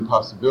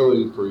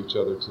possibility for each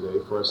other today,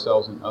 for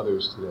ourselves and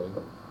others today.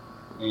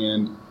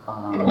 And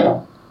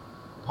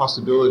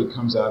possibility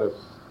comes out of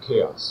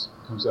chaos,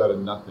 comes out of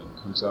nothing,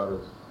 comes out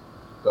of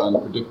the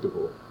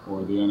unpredictable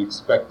or the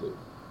unexpected.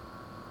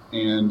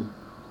 And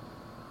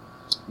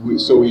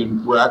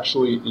we're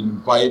actually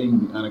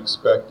inviting the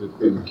unexpected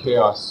and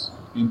chaos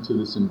into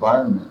this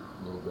environment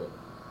a little bit.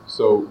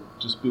 So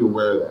just be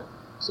aware of that.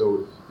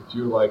 So if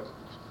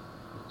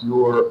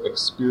you're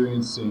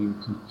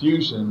experiencing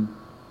confusion,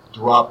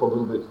 drop a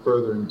little bit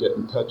further and get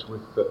in touch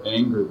with the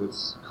anger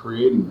that's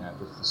creating that,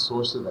 that's the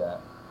source of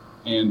that,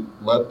 and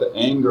let the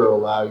anger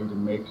allow you to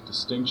make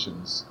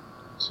distinctions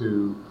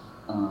to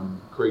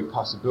create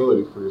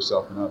possibility for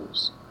yourself and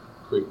others,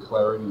 create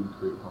clarity and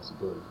create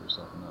possibility for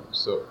yourself and others.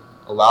 So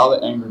allow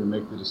the anger to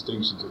make the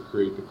distinctions that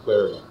create the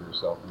clarity for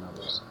yourself and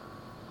others.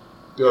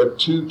 There are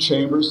 2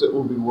 chambers that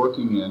we'll be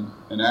working in,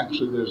 and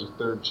actually there's a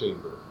 3rd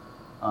chamber.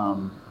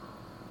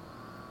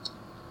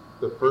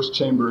 The first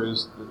chamber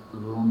is the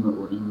room that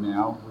we're in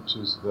now, which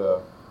is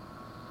the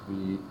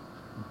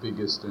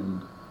biggest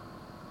and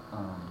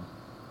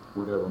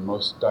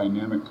most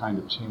dynamic kind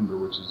of chamber,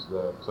 which is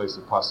the place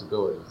of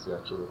possibility. It's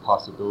actually the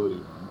possibility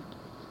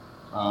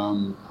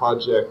room.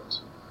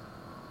 Project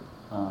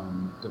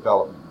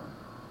development room.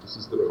 This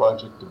is the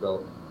project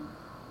development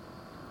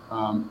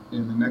room.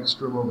 In the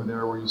next room over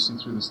there, where you see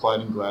through the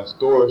sliding glass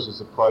doors, is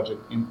the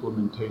project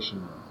implementation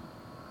room.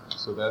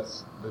 So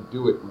that's the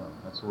do-it room.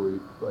 That's where we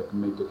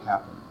make it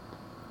happen.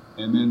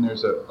 And then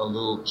there's a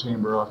little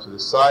chamber off to the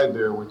side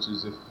there, which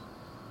is if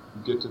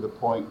you get to the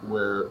point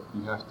where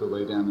you have to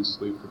lay down and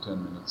sleep for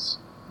 10 minutes,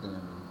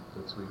 then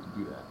that's where you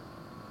can do that.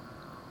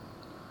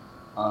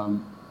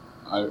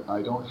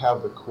 I don't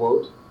have the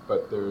quote,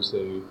 but there's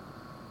a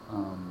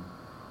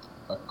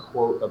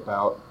quote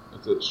about,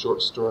 it's a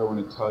short story I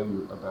want to tell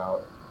you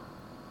about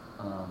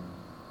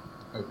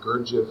a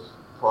Gurdjieff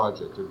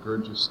project, a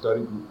Gurdjieff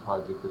study group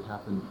project that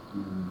happened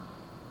in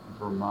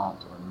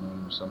Vermont or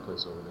Maine or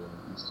someplace over there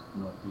in the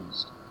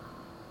northeast.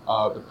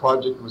 The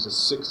project was a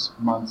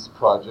 6-month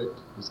project.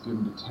 It was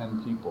given to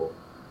 10 people.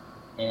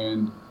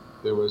 And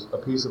there was a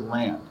piece of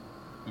land.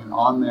 And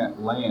on that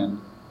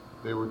land,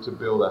 they were to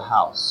build a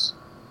house.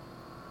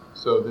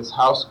 So this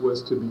house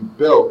was to be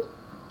built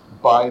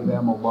by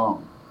them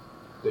alone.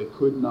 They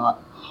could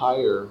not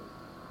hire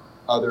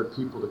other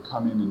people to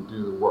come in and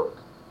do the work.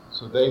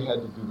 So they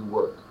had to do the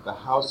work. The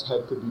house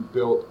had to be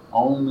built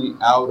only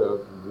out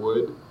of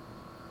wood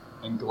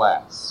and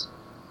glass,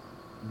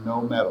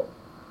 no metal.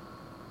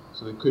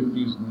 So they couldn't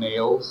use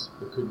nails,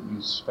 they couldn't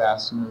use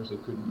fasteners, they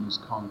couldn't use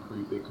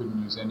concrete, they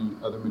couldn't use any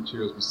other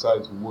materials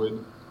besides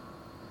wood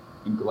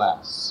and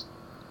glass.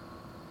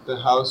 The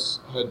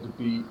house had to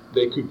be,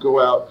 they could go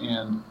out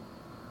and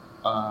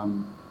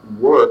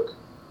work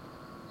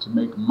to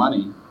make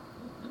money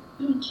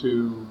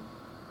to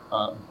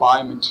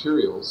buy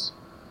materials,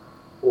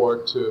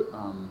 or to,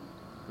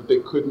 but they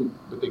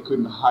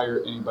couldn't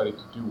hire anybody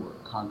to do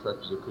work.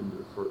 Contractors, they couldn't do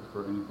it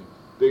for anything.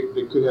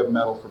 They could have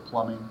metal for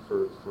plumbing,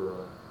 for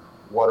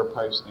water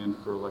pipes, and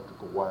for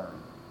electrical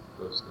wiring,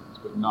 those things,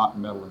 but not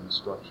metal in the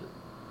structure.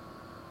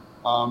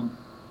 And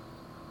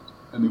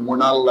they were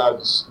not allowed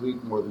to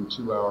sleep more than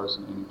 2 hours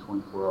in any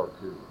 24-hour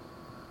period.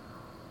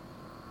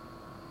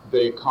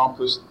 They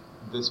accomplished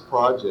this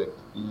project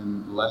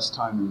in less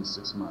time than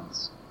 6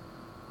 months.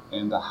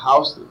 And the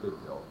house that they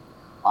built,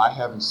 I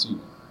haven't seen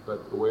it,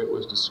 but the way it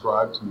was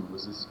described to me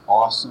was this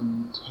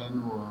awesome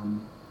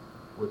 10-room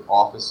with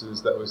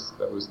offices. That's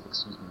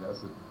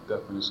the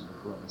definition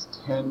of a room. It's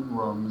 10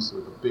 rooms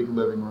with a big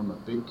living room, a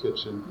big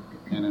kitchen,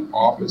 and an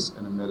office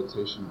and a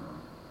meditation room.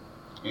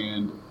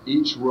 And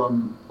each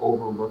room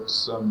overlooked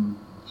some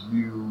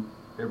view.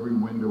 Every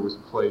window was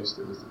placed.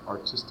 It was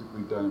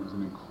artistically done. It was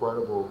an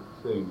incredible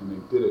thing, and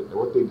they did it. And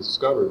what they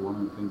discovered, one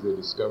of the things they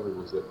discovered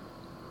was that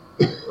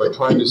by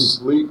trying to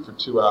sleep for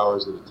 2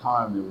 hours at a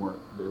time, they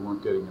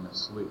weren't getting enough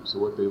sleep. So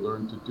what they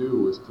learned to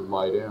do was to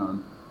lie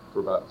down for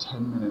about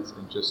 10 minutes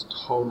and just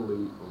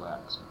totally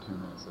relax for 10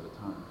 minutes at a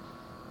time.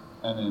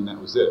 And then that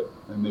was it.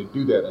 And they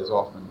do that as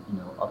often,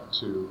 up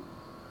to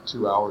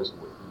 2 hours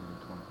within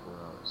 24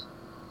 hours.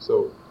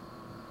 So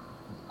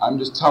I'm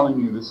just telling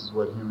you this is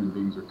what human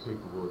beings are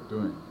capable of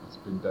doing. It's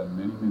been done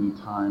many, many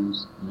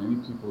times. Many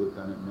people have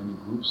done it. Many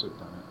groups have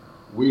done it.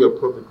 We are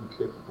perfectly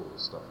capable of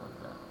stuff like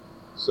that.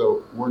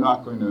 So we're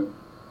not going to,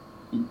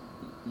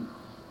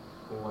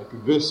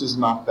 this is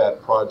not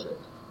that project.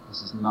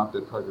 This is not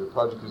that project. The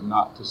project is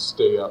not to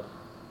stay up.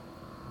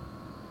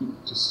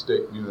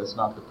 That's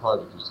not the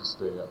project, is to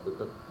stay up.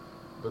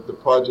 But the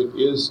project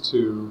is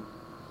to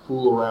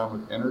fool around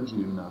with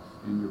energy enough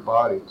in your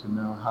body to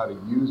know how to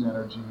use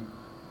energy,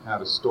 how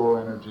to store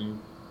energy,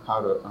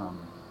 how to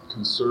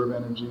conserve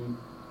energy,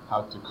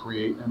 how to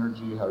create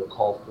energy, how to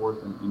call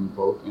forth and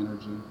invoke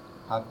energy,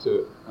 how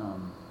to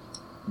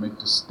make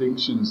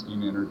distinctions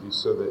in energy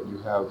so that you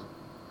have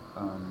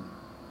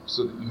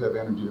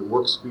energy that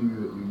works for you,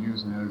 that you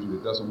use, and energy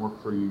that doesn't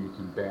work for you, you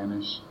can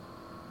banish.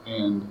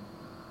 And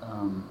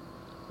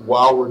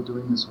while we're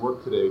doing this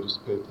work today,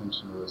 just pay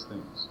attention to those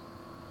things.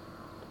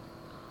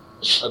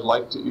 I'd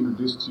like to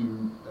introduce to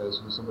you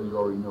as somebody you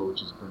already know,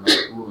 which is Bernard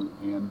Uhl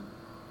and Anne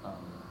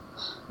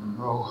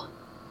Monroe,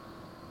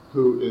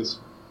 who is,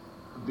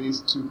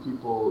 these two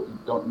people, you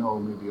don't know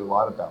maybe a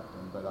lot about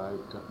them, but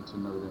I've gotten to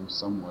know them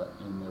somewhat,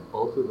 and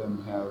both of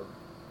them have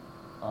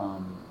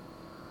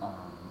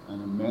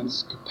an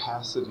immense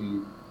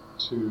capacity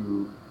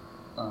to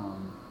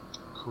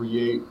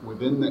create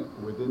within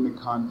the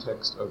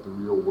context of the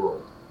real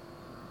world.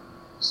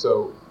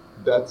 So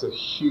that's a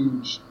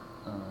huge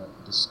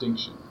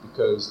distinction,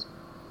 because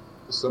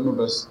some of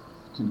us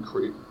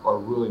are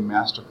really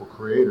masterful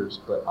creators,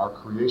 but our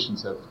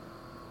creations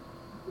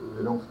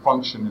they don't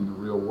function in the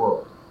real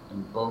world.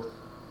 And both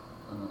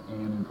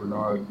Anne and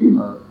Bernard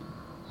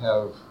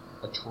have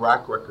a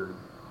track record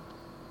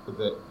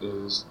that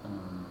is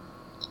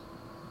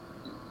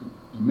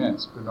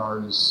immense.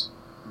 Bernard is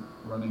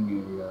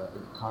running a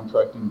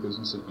contracting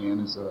business, and Anne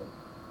is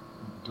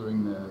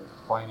doing the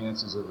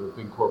finances of a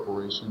big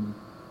corporation,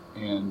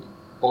 and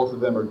both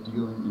of them are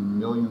dealing in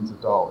millions of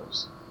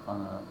dollars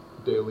on a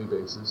daily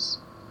basis,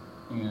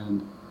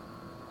 and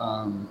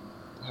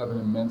have an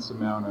immense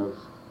amount of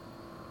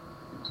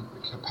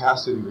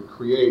capacity to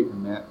create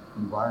in that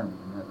environment,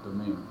 in that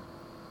domain.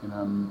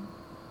 And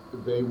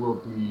they will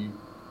be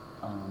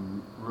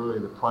really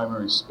the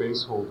primary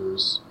space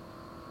holders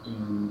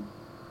in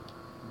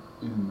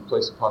the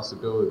place of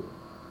possibility.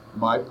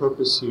 My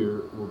purpose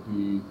here will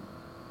be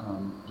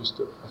just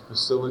a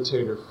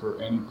facilitator for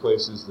any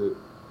places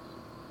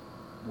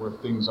where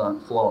things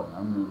aren't flowing.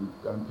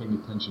 I'm paying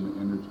attention to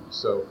energy.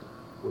 So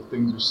where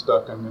things are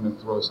stuck, I'm going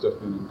to throw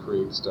stuff in and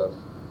create stuff.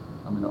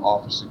 I'm going to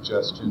offer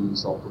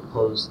suggestions, I'll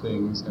propose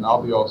things, and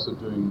we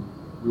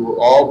will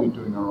all be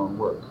doing our own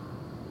work.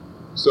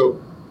 So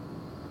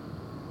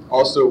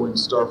also when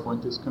Star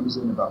Fuentes comes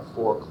in about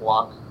 4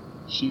 o'clock,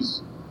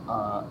 she's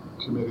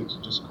committed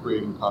to just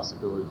creating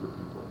possibility for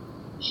people.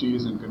 She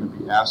isn't going to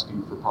be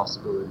asking for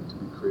possibility to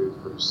be created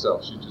for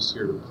herself. She's just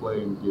here to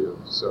play and give.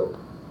 So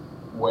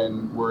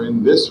when we're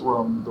in this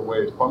room, the way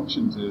it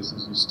functions is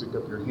you stick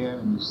up your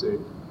hand and you say,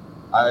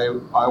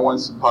 I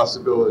want some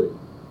possibility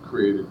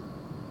created.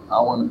 I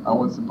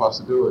want some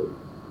possibility.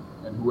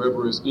 And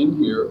whoever is in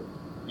here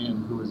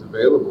and who is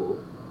available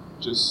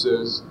just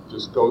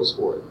goes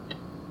for it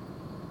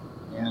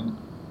and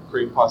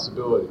create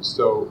possibilities.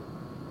 So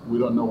we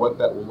don't know what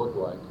that will look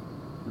like.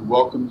 You're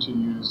welcome to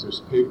use,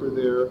 there's paper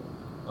there,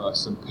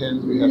 some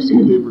pens, we have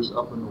some papers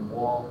up on the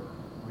wall.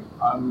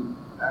 I'm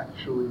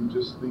actually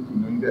just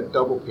thinking, you got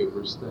double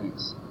papers,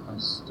 thanks. I'm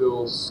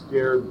still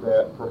scared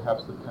that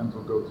perhaps the pens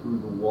will go through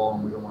the wall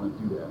and we don't want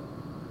to do that.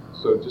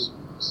 So just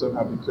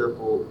somehow be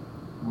careful,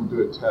 we'll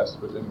do a test,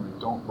 but anyway,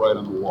 don't write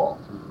on the wall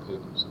through the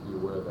papers, so be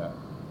aware of that.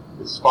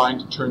 It's fine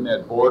to turn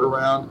that board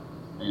around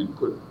and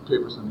put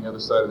papers on the other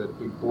side of that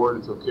big board.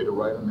 It's okay to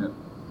write on that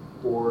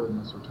board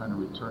unless we're trying to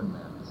return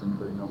that. Does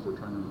anybody know if we're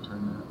trying to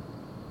return that?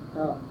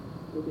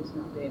 If it's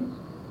not damaged,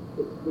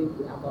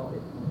 I bought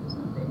it. If it's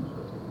not damaged,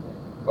 we'll take it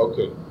back.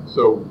 Okay,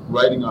 so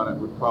writing on it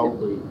would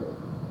probably,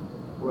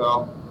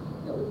 No,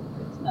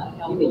 It's not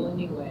helpful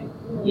anyway.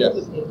 Yes.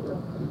 Use the paper.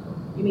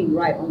 you mean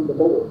right on the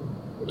board?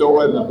 don't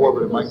write on the board,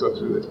 but it might go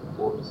through the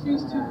board. Just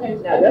use 2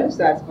 pieces. No, the other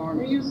side's We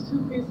garnish. use 2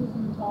 pieces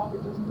in the top,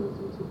 it doesn't go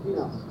through 2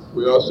 pieces.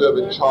 We also have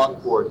a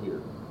chalkboard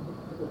here.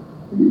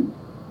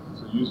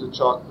 So use a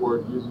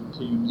chalkboard, use your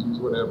Teams, use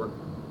whatever.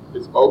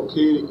 It's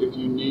okay if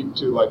you need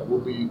to,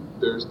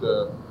 there's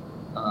the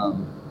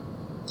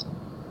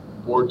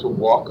board to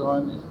walk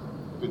on.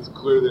 If it's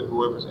clear that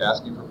whoever's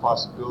asking for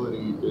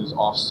possibility is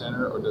off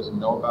center or doesn't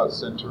know about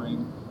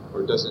centering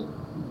or doesn't,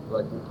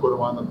 we'll put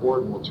them on the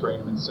board and we'll train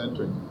them in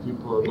centering. If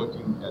people are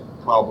looking at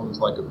problems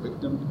like a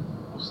victim,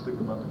 we'll stick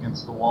them up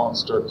against the wall and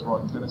start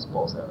throwing tennis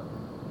balls at them.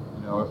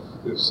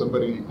 If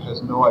somebody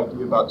has no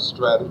idea about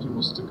strategy,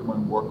 we'll stick them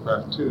on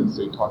Warcraft 2 and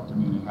say, talk to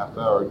me in a half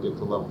hour, get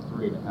to level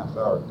 3 in a half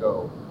hour,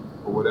 go.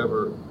 Or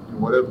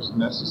whatever's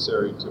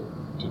necessary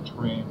to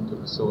train, to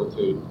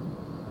facilitate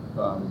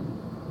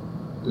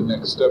the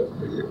next step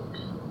here.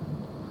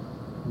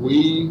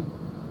 We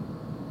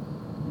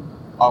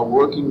are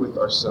working with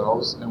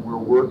ourselves, and we're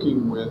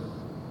working with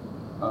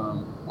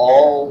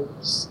all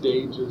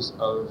stages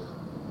of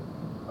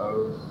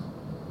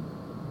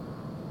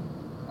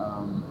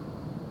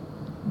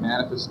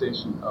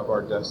manifestation of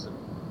our destiny.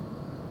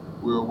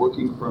 We're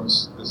working from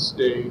the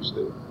stage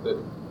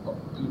that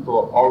people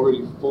are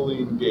already fully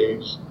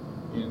engaged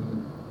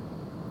in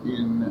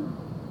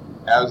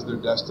as their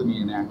destiny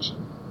in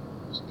action.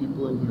 There's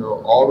people in here who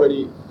are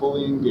already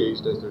fully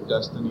engaged as their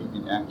destiny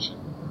in action.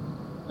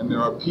 And there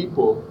are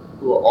people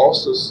who are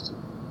also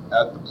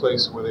at the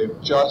place where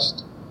they've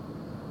just,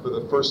 for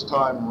the first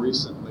time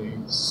recently,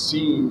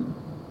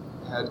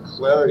 had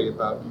clarity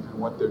about even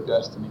what their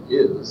destiny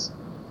is,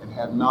 and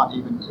have not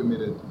even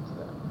committed to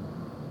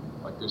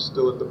that. They're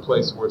still at the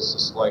place where it's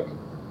just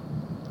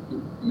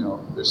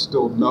they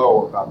still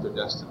know about their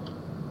destiny.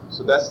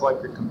 So that's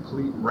the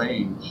complete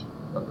range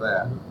of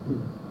that.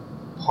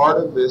 Part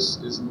of this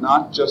is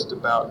not just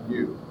about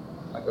you.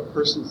 A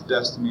person's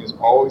destiny is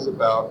always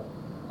about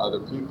other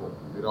people.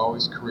 It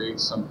always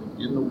creates something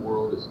in the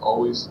world. It's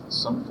always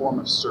some form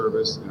of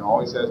service, and it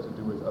always has to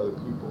do with other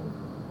people.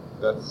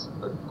 That's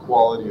a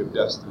quality of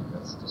destiny.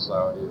 That's just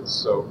how it is.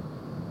 So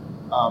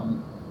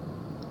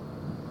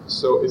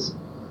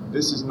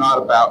this is not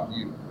about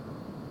you.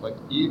 Like,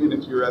 even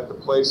if you're at the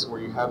place where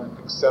you haven't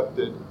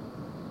accepted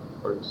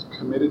or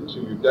committed to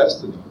your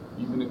destiny,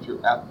 even if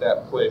you're at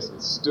that place,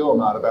 it's still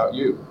not about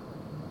you.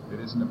 It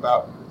isn't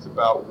about you. It's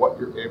about what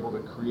you're able to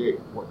create.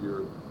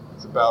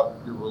 It's about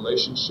your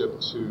relationship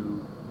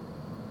to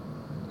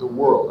the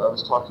world. I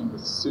was talking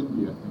with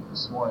Cindy, I think,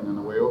 this morning on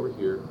the way over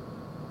here,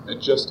 and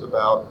just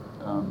about.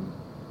 I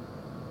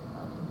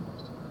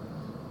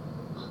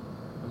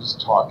was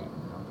just talking.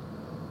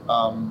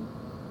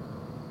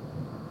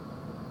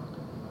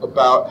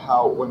 About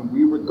how when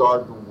we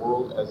regard the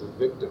world as a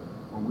victim,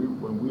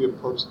 when we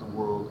approach the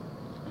world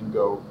and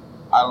go,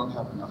 I don't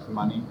have enough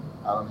money,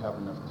 I don't have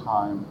enough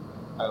time,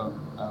 I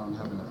don't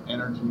have enough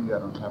energy, I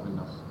don't have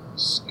enough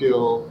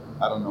skill,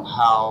 I don't know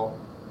how,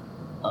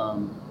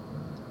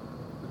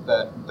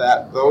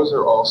 that those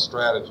are all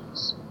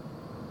strategies.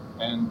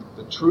 And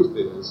the truth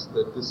is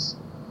that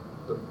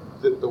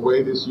the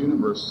way this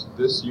universe,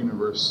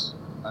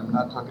 I'm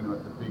not talking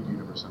about the big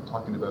universe, I'm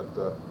talking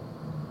about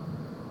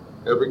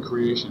every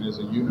creation is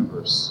a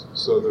universe.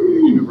 So the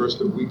universe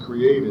that we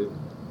created,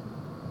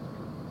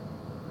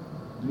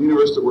 the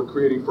universe that we're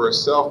creating for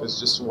ourselves is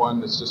just one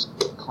that's just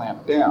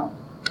clamped down.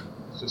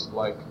 It's just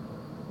like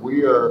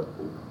we are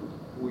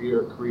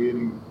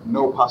creating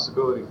no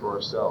possibility for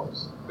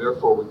ourselves.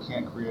 Therefore, we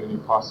can't create any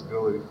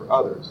possibility for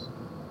others.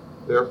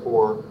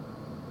 Therefore,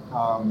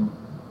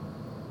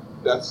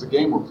 that's the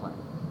game we're playing.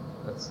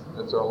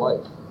 That's our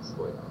life. It's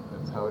like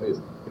that's how it is.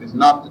 It is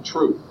not the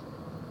truth.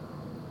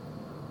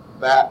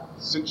 That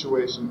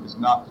situation is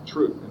not the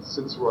truth. And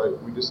since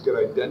we just get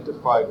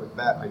identified with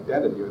that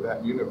identity or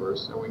that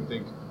universe, and we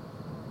think,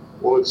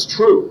 well, it's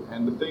true.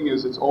 And the thing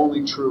is, it's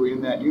only true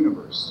in that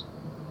universe.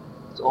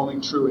 It's only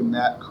true in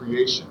that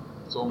creation.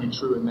 It's only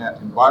true in that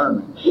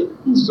environment.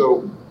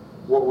 So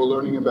what we're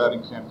learning about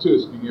in Camp 2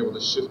 is being able to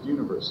shift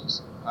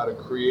universes, how to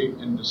create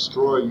and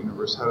destroy a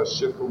universe, how to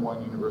shift from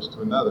one universe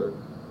to another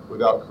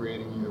without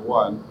creating either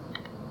one.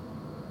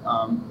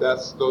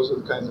 Those are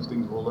the kinds of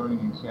things we're learning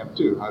in Camp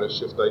 2, how to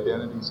shift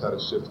identities, how to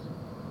shift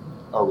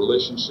our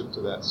relationship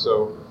to that.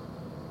 So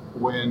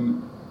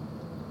when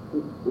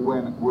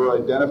we're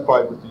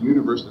identified with the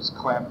universe that's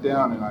clamped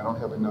down and I don't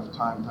have enough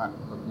time,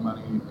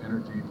 money,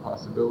 energy,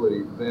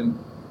 possibility, then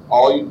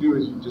all you do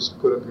is you just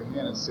put up your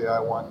hand and say, I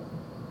want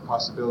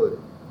possibility.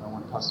 I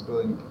want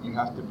possibility. You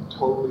have to be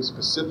totally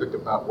specific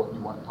about what you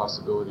want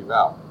possibility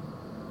about.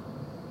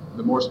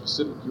 The more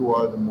specific you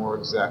are, the more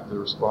exact the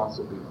response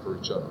will be for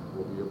each other.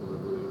 We'll be able to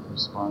really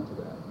respond to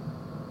that.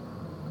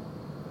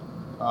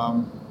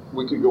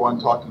 We could go on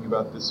talking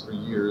about this for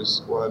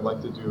years. What I'd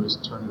like to do is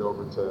turn it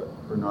over to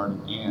Bernard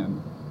and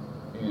Ann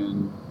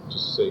and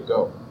just say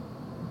go.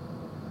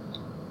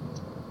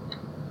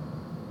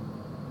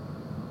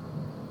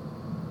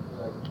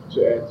 I'd like to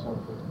add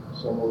something,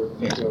 some more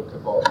details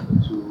about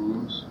the two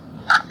rooms.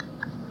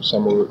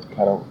 Some more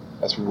kind of,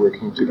 as we're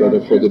working together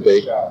for the day.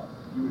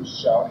 You were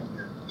shouting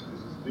here.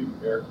 Big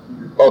air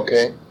here.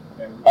 Okay.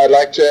 I'd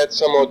like to add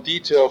some more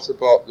details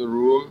about the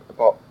room,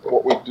 about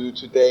what we do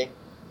today.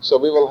 So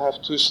we will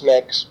have 2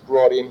 snacks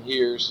brought in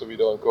here, so we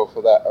don't go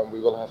for that. And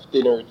we will have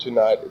dinner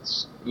tonight.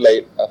 It's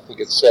late. I think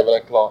it's 7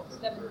 o'clock.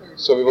 7:30.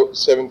 So we will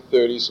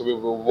 7:30. So we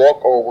will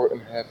walk over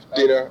and have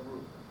dinner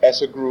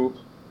as a group.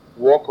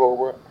 Walk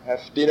over,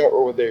 have dinner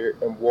over there,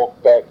 and walk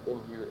back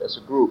in here as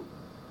a group.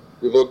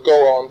 We will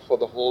go on for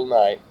the whole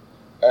night.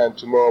 And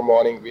tomorrow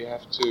morning we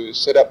have to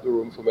set up the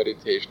room for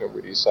meditation, and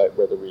we decide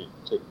whether we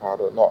take part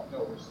or not.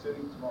 No, we're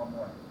sitting tomorrow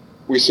morning.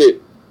 We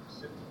sit. We're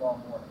sitting tomorrow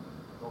morning.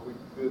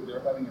 But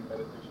they're having a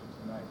meditation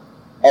tonight.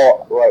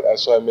 Oh, right.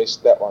 So I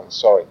missed that one.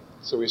 Sorry.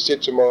 So we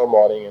sit tomorrow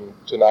morning, and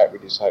tonight we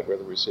decide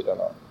whether we sit or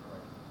not.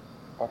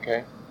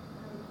 Okay. I have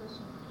a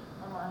question.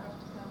 I have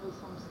to handle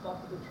some stuff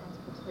with the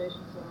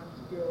transportation, so I have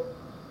to go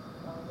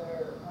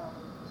there tonight.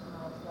 Is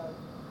that a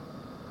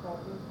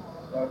problem?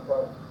 It's not a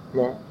problem.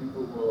 No.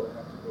 People will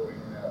have to go in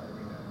and out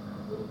every now and then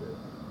a little bit.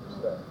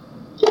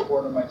 So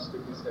Porter might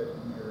stick his head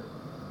in here.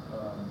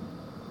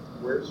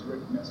 Where's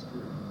Rick Nestor?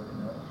 Anybody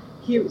know?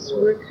 Here's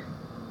Rick.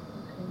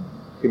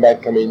 He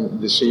might come in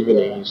this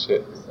evening, he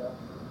said.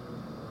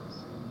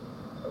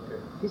 Okay.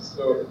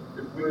 So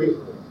if we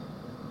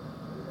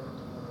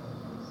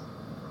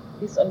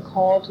He's on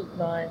call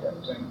tonight, and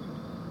Thank you.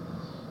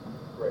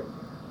 Great.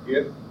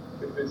 If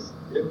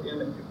in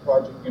the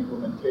project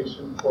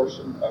implementation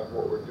portion of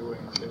what we're doing,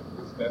 if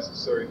it's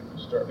necessary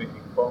to start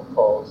making phone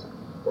calls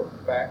or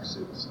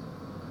faxes,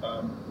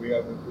 we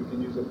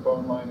can use a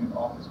phone line in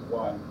Office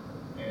 1,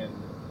 and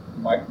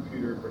my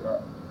computer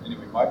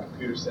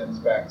sends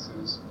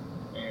faxes,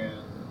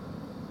 and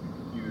you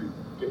can either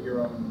get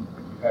your own,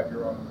 if you have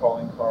your own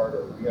calling card,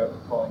 or we have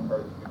a calling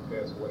card that you can pay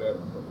us, whatever.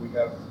 But we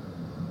have,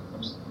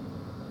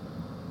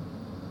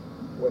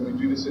 when we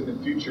do this in the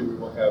future, we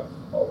will have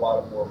a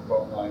lot of more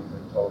phone lines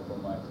and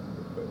telephone lines.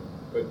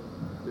 But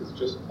It's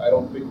just, I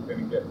don't think we're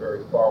going to get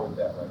very far with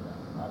that right now.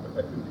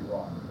 I could be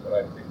wrong, but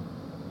I think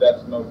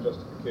that's no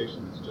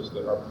justification. It's just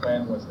that our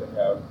plan was to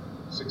have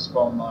 6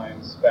 phone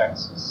lines,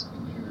 faxes,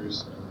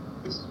 computers,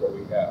 and this is what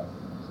we have.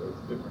 So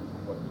it's different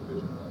from what the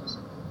vision was.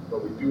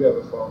 But we do have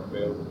a phone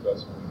available to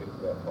us when we get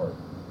to that part.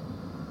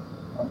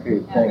 Okay,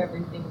 We have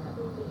everything that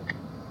we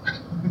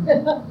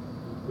need.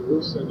 We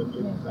will send a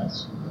big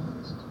fax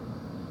list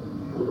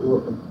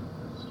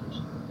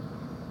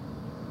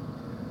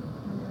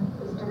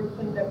Is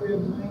everything that we're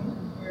doing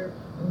in here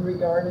in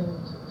regarding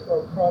to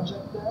our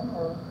project then,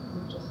 or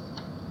we just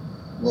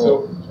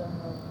So, in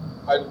general?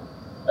 I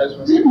just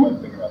want to say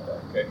one thing about that,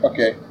 okay?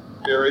 Okay.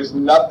 There is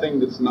nothing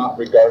that's not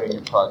regarding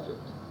your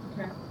project.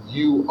 Okay.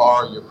 You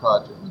are your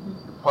project.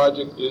 Your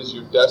project is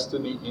your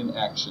destiny in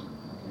action.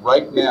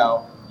 Right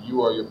now,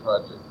 you are your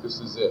project. This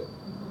is it.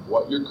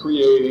 What you're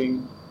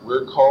creating,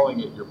 we're calling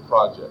it your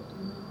project.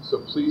 So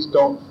please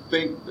don't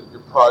think that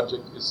your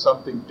project is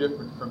something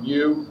different from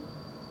you.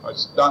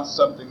 It's not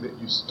something that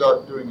you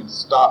start doing and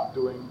stop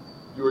doing.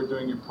 You are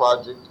doing your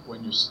project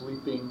when you're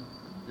sleeping.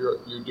 You're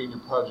doing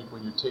your project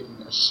when you're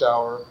taking a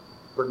shower.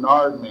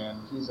 Bernard, man,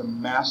 he's a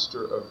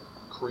master of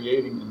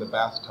creating in the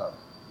bathtub.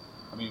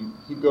 I mean,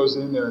 he goes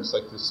in there and it's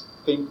like this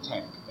think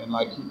tank. And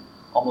like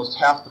almost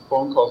half the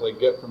phone calls I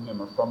get from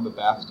him are from the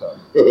bathtub.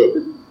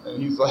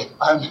 And he's like,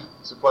 I'm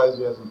surprised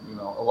he hasn't,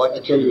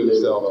 electrocuted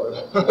himself.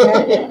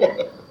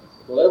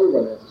 Well,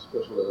 everyone has a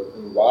special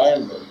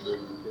environment where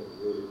you can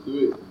really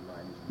do it in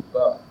mind.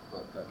 But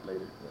that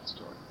later, that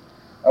story.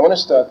 I want to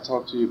start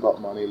talk to you about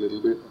money a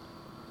little bit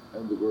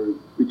at the very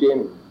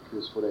beginning,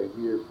 because what I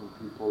hear from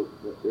people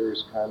that there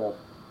is kind of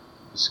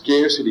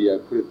scarcity, I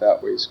put it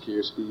that way,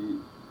 scarcity,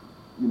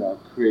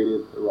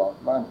 created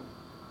around money.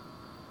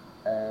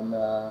 And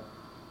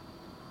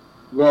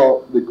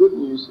well, the good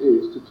news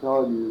is to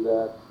tell you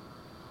that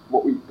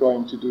what we're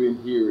going to do in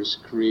here is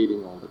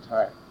creating all the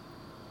time.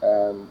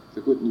 And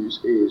the good news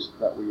is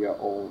that we are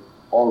all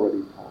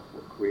already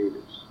powerful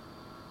creators.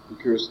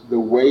 Because the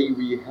way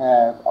we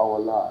have our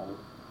life,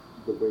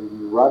 the way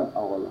we run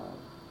our life,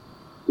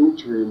 in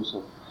terms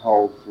of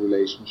health,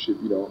 relationship,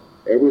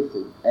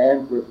 everything,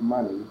 and with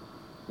money,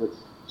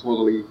 that's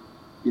totally,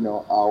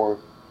 our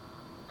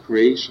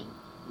creation.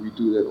 We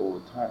do that all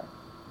the time.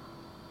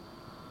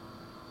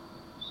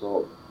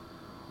 So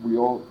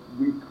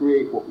we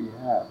create what we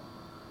have.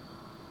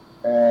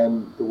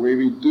 And the way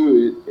we do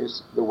it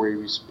is the way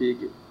we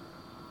speak it.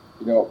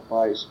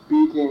 By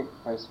speaking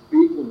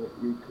it,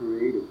 we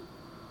create it.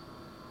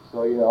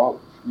 So,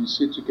 you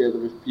sit together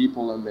with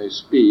people and they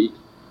speak,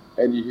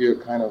 and you hear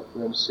kind of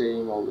them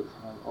saying all the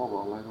time, oh,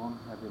 well, I don't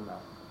have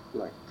enough,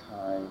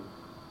 time.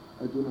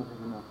 I do not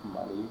have enough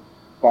money.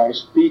 By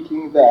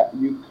speaking that,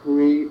 you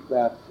create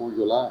that for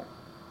your life.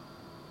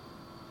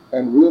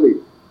 And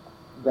really,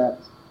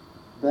 that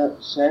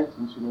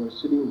sentence,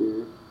 sitting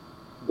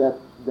there,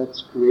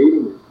 that's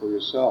creating it for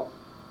yourself.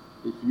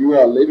 If you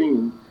are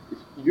if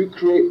you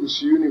create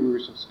this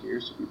universe of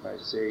scarcity by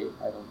saying,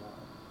 I don't know,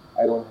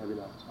 I don't have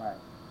enough time,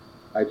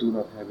 I do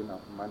not have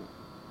enough money.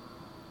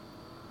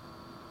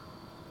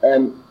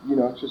 And,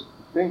 just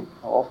think,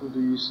 how often do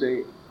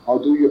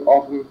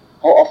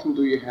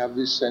you have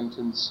this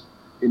sentence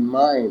in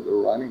mind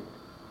or running it?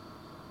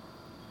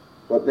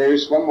 But there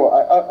is one more,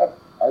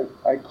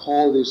 I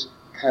call this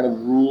kind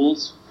of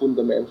rules,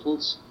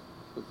 fundamentals,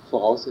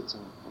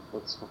 Voraussetzungen,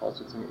 what's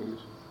Voraussetzungen in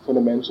English?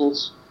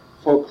 Fundamentals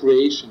for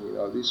creation,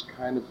 this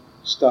kind of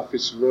stuff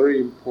is very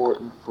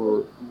important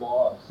for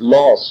laws,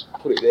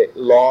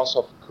 laws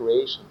of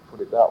creation,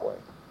 put it that way.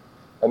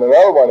 And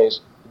another one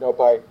is,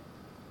 by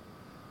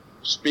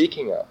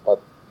speaking up,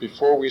 but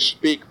before we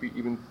speak, we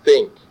even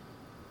think.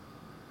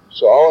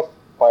 So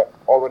by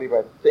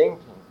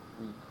thinking,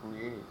 we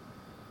create.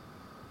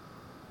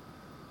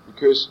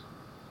 Because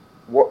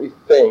what we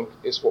think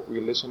is what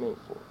we're listening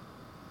for.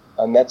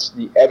 And that's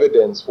the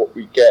evidence what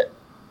we get,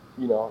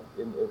 in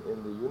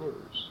the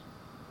universe.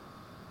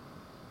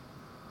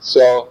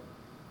 So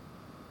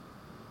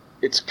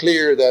it's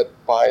clear that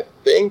by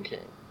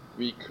thinking,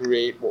 we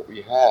create what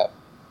we have.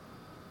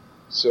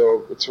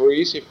 So it's very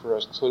easy for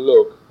us to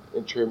look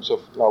in terms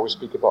of, now we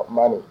speak about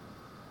money.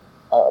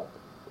 I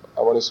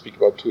want to speak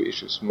about 2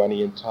 issues,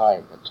 money and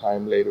time, but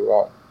time later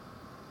on.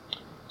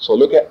 So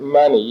look at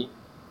money.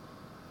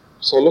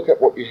 So look at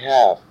what you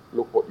have,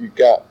 look what you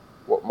got,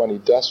 what money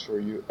does for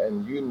you,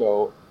 and you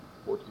know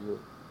what you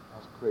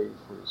have created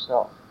for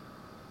yourself.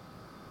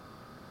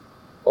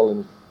 Well,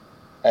 and if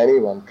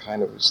anyone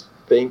kind of is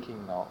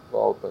thinking now,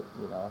 well, but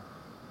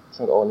it's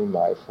not only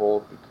my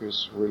fault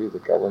because really the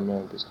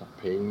government is not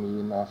paying me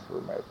enough,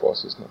 or my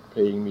boss is not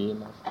paying me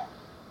enough,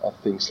 or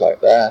things like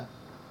that.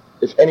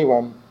 If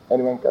anyone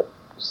got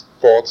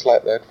thoughts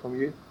like that from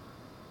you?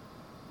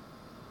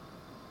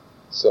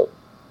 So,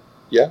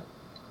 yeah?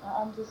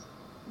 I'm just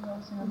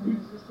noticing I'm in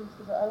resistance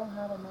because I don't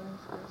have a money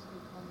scarcity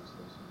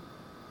conversation.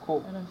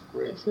 Cool. And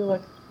Great. I feel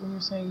like when you're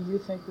saying you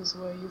think this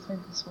way,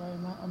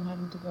 I'm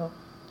having to go,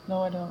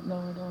 no I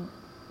don't.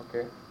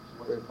 Okay.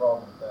 What's the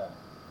problem with that?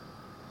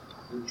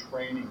 your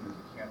training as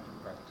a cancer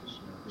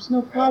practitioner. There's no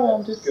you have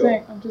problem. that I'm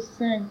skill. just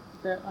saying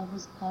that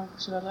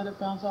should I let it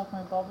bounce off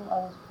my bubble? I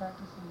was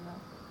practicing that.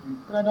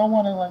 But I don't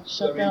want to like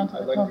shut down to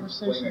I'd the like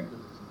conversation. to explain it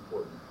because it's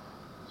important.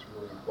 It's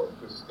really important.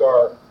 Because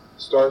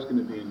Star's going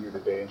to be in here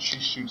today, and she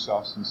shoots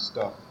off some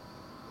stuff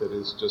that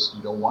is just,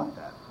 you don't want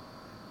that.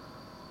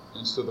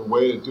 And so the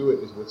way to do it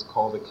is what's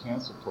called a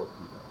cancer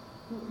torpedo.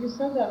 You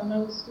said that, and I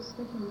was just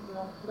thinking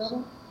about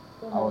it.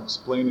 I'll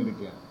explain it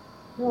again.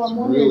 No, It's I'm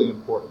wondering. really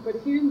important. But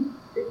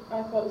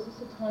I thought, is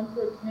this a time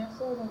for a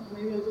cancel?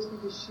 Maybe I just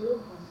need to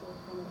shield myself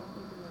from it. I'm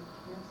thinking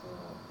like cancel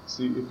out.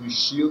 See, if you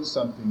shield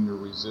something, you're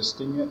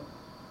resisting it,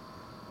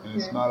 and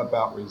it's Okay. not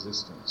about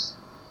resistance.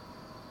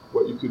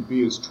 What you could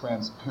be is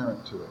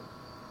transparent to it,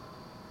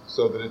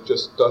 so that it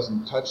just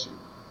doesn't touch you.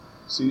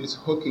 See, it's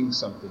hooking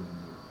something in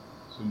you,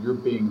 so you're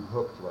being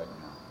hooked right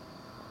now.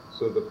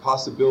 So the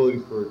possibility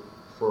for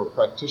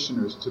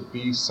practitioners to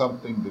be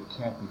something that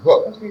can't be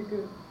hooked, Okay,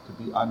 good. to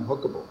be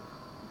unhookable.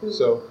 Good.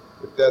 So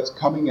if that's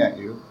coming at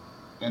you,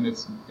 and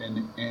it's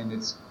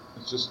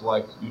just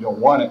like you don't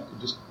want it,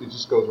 it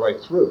just goes right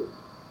through,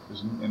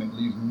 and it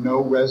leaves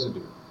no residue.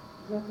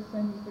 Is that the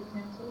same as the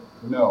cancel?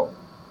 No,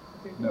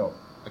 Okay. no.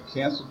 A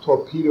cancer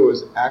torpedo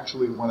is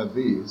actually one of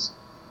these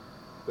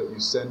that you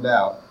send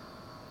out.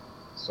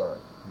 Sorry,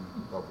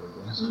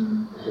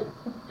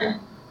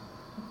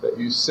 that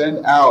you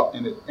send out,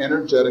 and it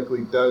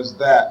energetically does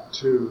that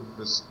to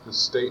the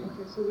statement.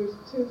 Okay, so there's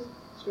two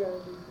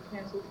strategies: the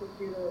cancel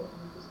torpedo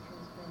and just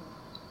transparent.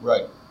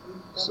 Right.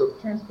 That's So-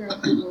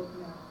 transparency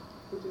working out,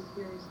 which is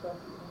hearing stuff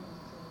that you don't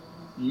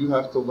necessarily You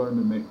have to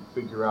learn to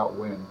figure out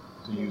when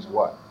to use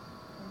what.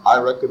 I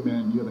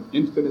recommend you have an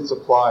infinite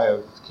supply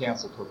of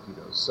cancer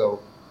torpedos. So,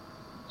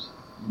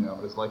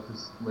 it's like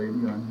this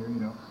lady on here,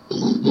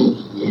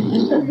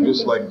 you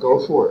just like go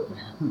for it.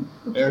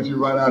 And if you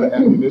run out of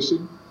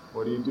ammunition,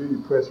 what do?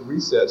 You press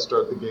reset,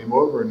 start the game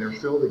over, and they're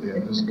filled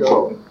again. Just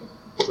go.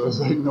 So it's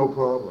like no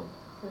problem.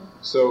 Okay.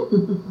 So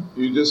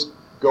you just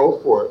go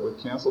for it with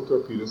cancer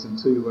torpedoes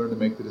until you learn to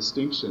make the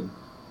distinction.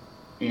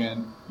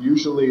 And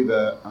usually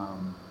the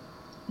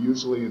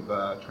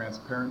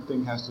transparent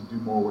thing has to do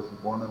more with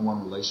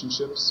one-on-one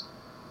relationships.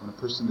 When a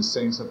person is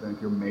saying something,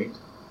 like your mate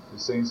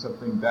is saying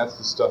something, that's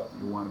the stuff that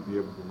you want to be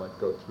able to let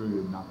go through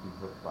and not be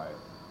hooked by it.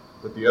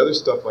 But the other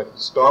stuff, like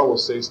Star will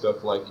say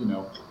stuff like, you're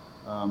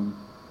going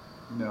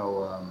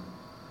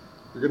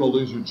to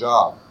lose your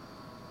job.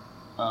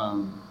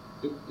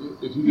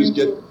 If you just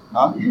get,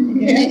 huh?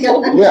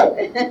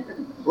 Yeah,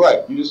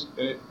 right. You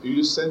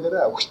just send it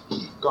out.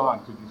 Gone.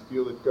 Could you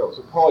feel it go?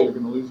 So Paul, you're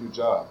going to lose your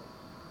job.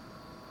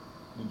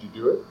 Did you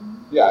do it?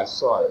 Mm-hmm. Yeah, I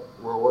saw it.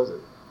 Where was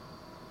it?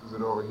 Was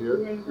it over here?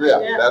 Right.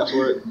 Yeah, that's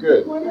where it.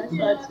 Good. I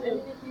mean,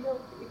 if you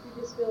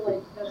just feel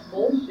like that's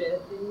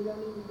bullshit, then you don't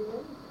need to do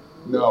anything.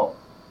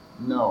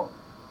 No.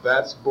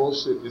 That's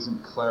bullshit.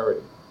 Isn't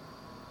clarity.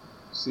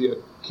 See, a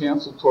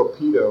canceled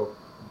torpedo.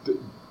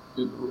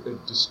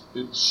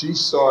 She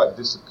saw it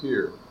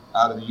disappear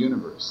out of the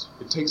universe.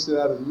 It takes it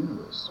out of the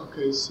universe.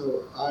 Okay,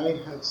 so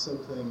I have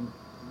something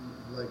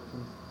like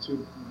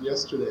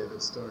yesterday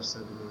that Star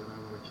said to me that I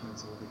want to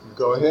cancel the cancel.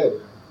 Go ahead.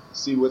 torpedo.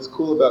 See, what's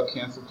cool about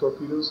canceled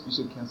torpedoes? You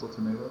should cancel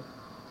tomato.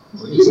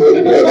 Or You you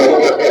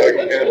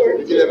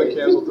can have a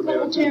canceled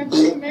tomato too.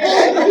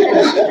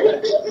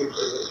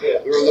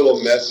 They're a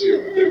little messier,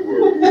 but they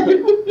work.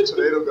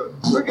 Tomato go.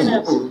 We're gonna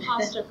have some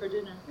pasta for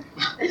dinner.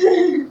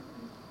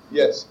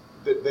 Yes,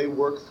 they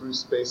work through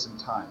space and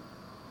time.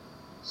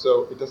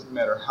 So it doesn't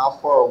matter how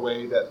far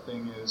away that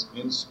thing is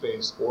in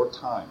space or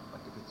time.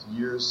 Like if it's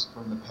years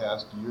from the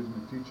past, years in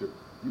the future,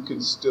 you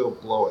can still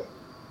blow it.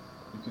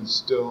 You can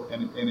still,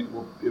 and it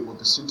will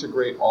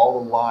disintegrate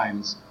all the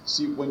lines.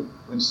 See, when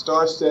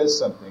Star says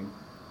something,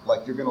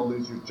 like you're going to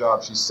lose your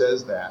job, she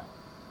says that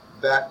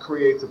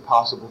creates a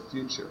possible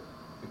future.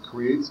 It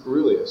creates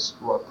really a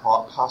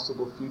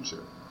possible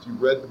future. If you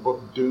read the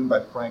book Dune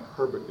by Frank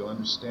Herbert, you'll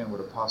understand what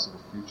a possible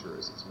future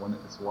is. It's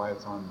why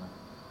it's on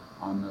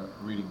the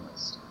reading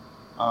list.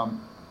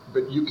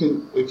 But you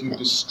can, if you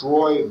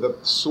destroy the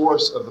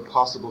source of the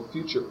possible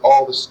future,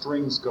 all the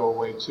strings go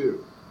away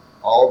too.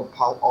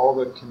 All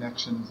the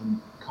connections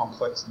and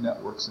complex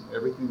networks and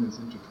everything that's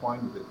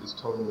intertwined with it is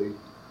totally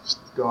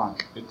gone.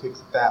 It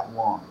takes that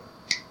long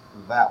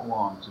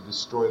to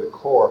destroy the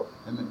core,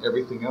 and then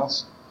everything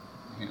else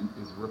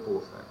is ripple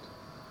effect.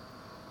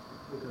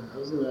 Okay, I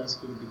was going to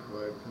ask you to be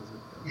quiet because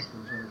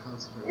I'm trying to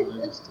concentrate, but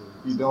I just did it.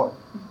 You don't.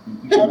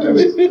 You can do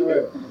it. All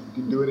right. You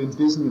can do it in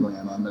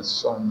Disneyland on the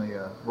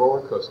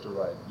roller coaster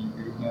ride.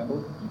 You handle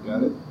it. You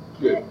got it.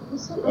 Good.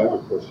 So I have a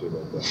question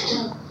about that.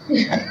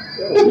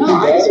 No,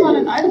 I just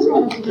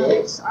wanted to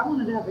know. I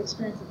wanted to have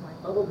experience with my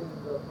bubble being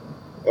broken.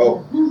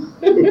 Oh,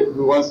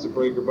 Who wants to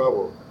break a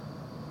bubble?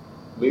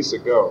 Lisa,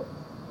 go.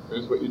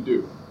 Here's what you do.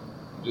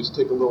 You just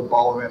take a little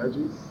ball of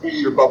energy.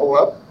 Is your bubble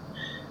up?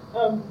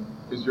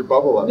 Is your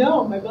bubble up?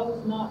 No, my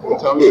bubble's not. Well,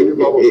 tell me when your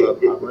bubble's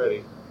up. I'm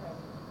ready.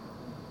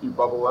 Your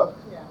bubble up?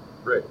 Yeah.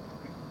 Great.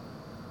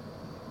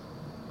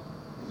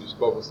 Your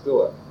bubble's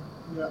still up.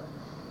 Yeah.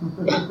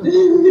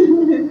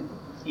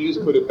 You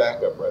just put it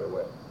back up right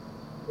away.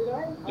 Did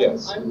I?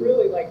 Yes. I'm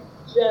really like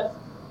just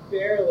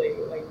barely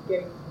like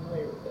getting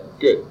familiar with this.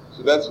 Good.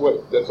 So that's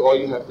all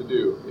you have to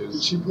do Did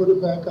is she put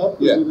it back up?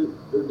 Yeah.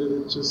 Or did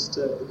it just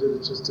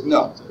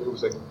no. deflect It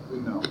was like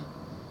no.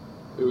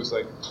 It was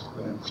like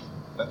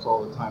that's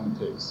all the time it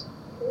takes.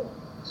 Cool.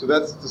 So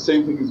that's the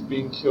same thing as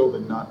being killed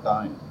and not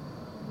dying.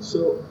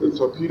 So The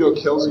torpedo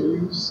kills are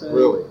you, you saying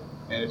really.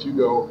 And if you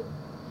go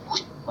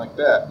like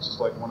that, just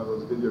like one of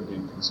those video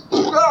game things,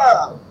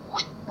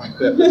 like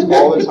that, that's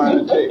all the time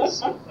it takes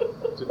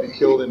to be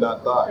killed and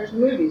not die. There's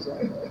movies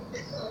like that.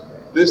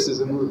 This is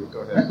a movie.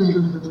 Go ahead.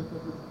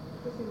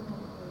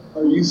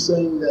 Are you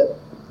saying that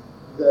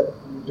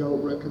you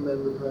don't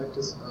recommend the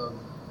practice of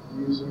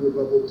using your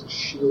bubble to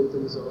shield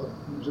things off?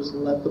 You just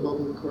let the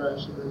bubble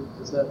crash, and then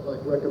is that like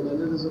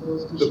recommended as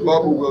opposed to The shielding?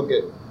 bubble will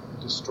get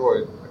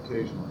destroyed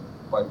occasionally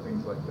by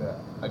things like that.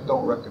 I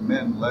don't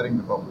recommend letting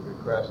the bubble get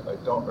crashed. I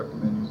don't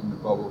recommend using the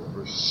bubble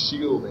for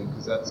shielding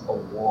because that's a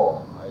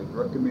wall. I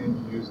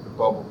recommend you use the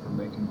bubble for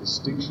making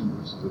distinction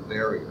versus a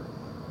barrier.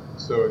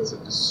 So it's a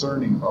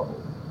discerning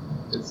bubble.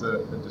 It's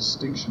a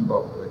distinction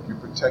bubble. Like you're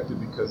protected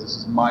because this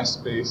is my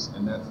space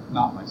and that's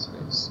not my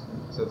space.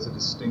 So it's a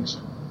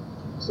distinction.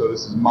 So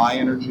this is my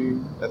energy,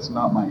 that's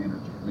not my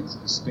energy. It makes a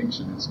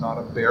distinction. It's not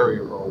a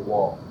barrier or a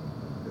wall.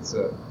 Do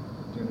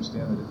you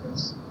understand the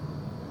difference?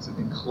 It's a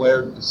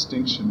declared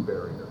distinction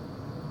barrier.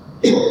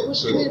 What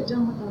should we have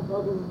done with our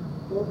bubble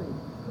and building?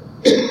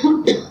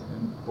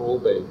 And bull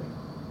bathing.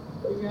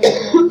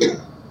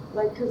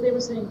 Like, because they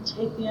were saying,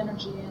 take the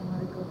energy in,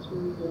 let it go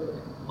through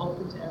you,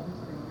 open to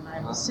everything. And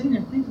I was sitting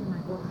there thinking,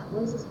 like, well,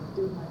 what does this have to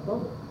do with my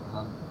bubble?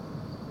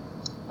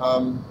 I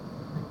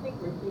think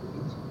we're thinking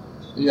too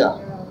much. Yeah.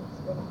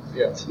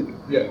 Yeah.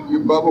 Yeah,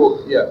 your bubble,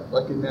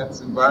 like in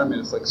that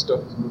environment, it's like stuff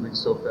is moving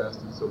so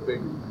fast and so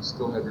big that you can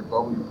still have your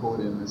bubble, you pull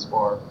it in this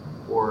far,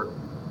 or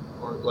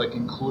like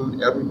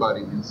include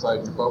everybody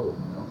inside your bubble,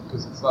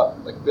 because it's not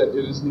like that,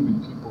 it isn't even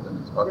people, then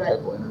it's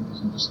archetypal energies,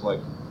 and just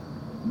like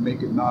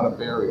make it not a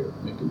barrier,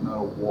 make it not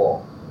a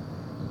wall,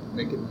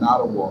 make it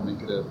not a wall,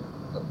 make it a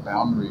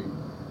boundary.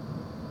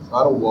 It's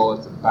not a wall,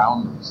 it's a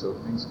boundary, so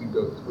things can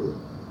go through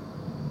it.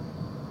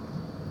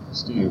 I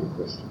Steve? have a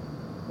question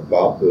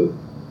about the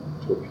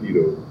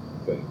torpedo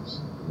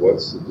things.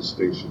 What's the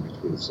distinction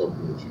between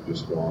something that you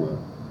just want to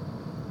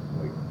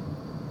like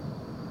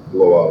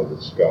blow out of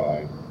the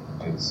sky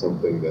and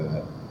something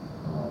that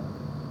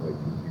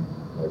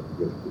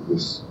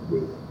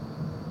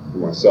with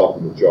myself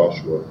and with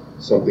Joshua,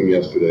 something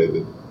yesterday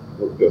that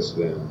hooked us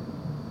in,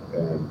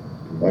 and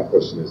my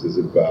question is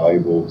it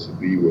valuable to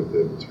be with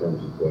it in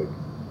terms of like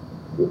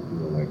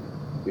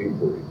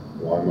inquiry?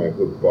 Why am I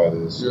hooked by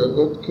this? You're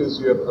hooked because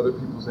you have other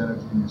people's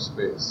energy in your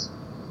space.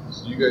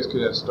 So you guys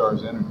could have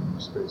stars' energy in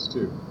your space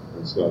too.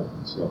 It's not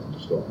the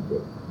star,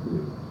 but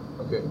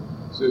Okay.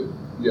 So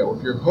yeah,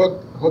 if you're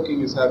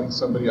hooking is having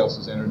somebody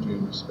else's energy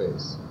in your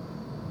space.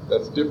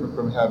 That's different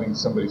from having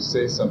somebody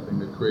say something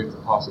that creates a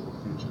possible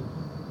future.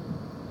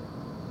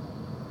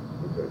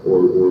 okay.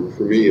 Or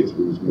for me, it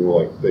was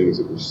more like things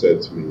that were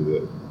said to me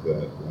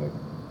that like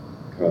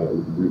kind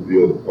of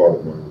revealed a part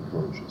of my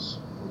unconscious.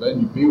 Well, then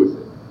you be with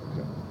it.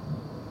 Okay.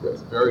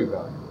 That's very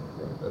valuable.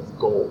 Right? That's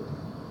gold.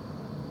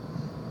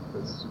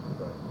 That's super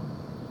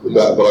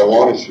valuable. But I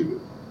want to shoot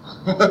it.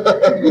 I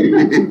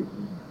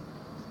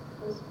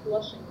was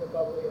flushing the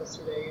bubble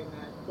yesterday in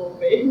that full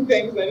bathing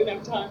thing because I didn't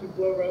have time to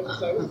blow roses.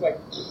 So I was like,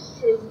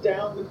 it was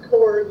down the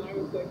cord and I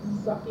was like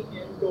sucking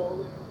in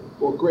gold energy.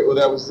 Well, great. Well,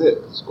 that was it.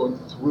 It's going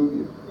through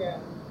you. Yeah.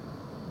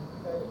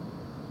 But,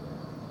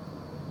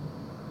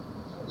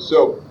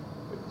 So,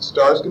 if the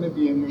star's going to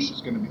be in here,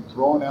 she's going to be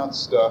throwing out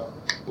stuff.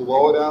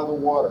 Blow it out of the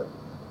water.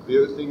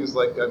 The other thing is,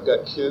 like, I've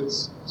got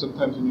kids.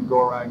 Sometimes when you go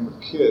around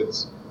with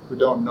kids who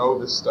don't know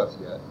this stuff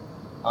yet,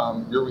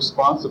 you're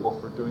responsible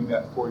for doing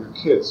that for your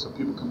kids. So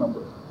people come up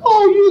and go,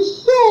 "Oh, you're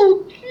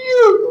so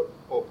cute!"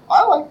 Or, "Oh,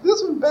 I like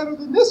this one better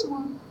than this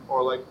one."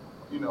 Or like,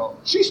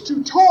 "She's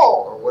too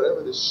tall," or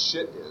whatever this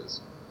shit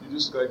is. You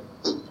just like,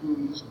 just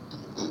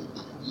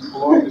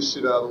blowing the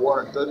shit out of the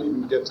water. It doesn't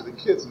even get to the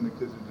kids, and the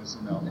kids are just,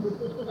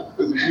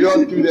 Because if you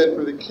don't do that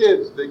for the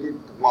kids, they get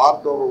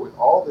blobbed over with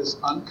all this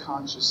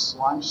unconscious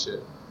slime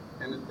shit,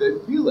 and they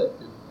feel it.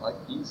 It like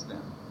eats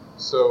them.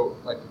 So,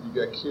 like, if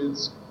you got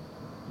kids,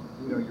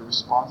 you're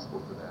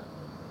responsible for that.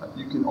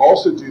 You can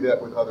also do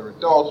that with other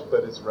adults,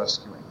 but it's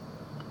rescuing.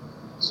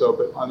 So,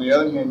 but on the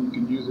other hand, you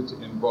can use it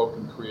to invoke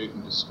and create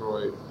and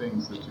destroy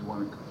things that you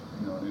want to,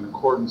 in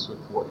accordance with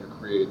what you're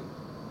creating.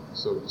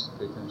 So just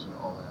pay attention to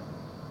all that.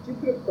 do you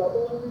put a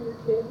bubble over your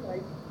kid?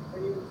 Like, are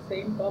you in the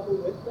same bubble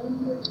with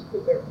them, or do you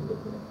put their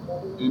independent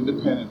bubble?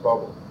 Independent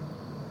bubble.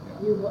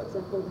 You what's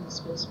that holding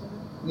space for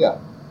them? Yeah.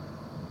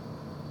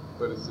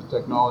 But it's the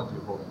technology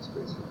of holding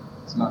space here.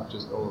 It's not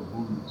just,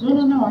 moving.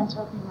 No, I'm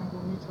talking like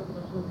when we talk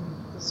about holding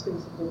the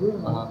space of the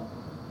room.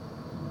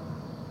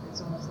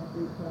 It's almost like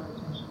we put our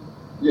attention.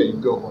 Yeah, you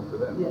build one for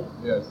them.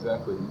 Yeah.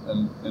 Exactly.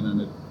 And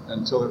then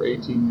until they're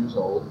 18 years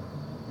old,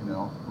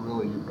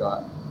 really you've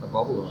got a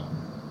bubble around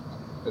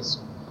them. It's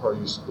part of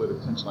your split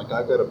attention. Like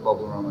I've got a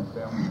bubble around my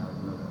family now,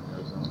 in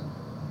Arizona.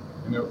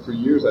 For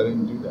years I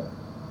didn't do that.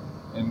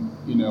 And,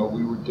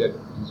 we would get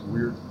these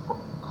weird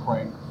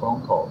crank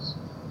phone calls,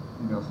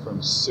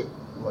 from sick,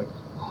 like,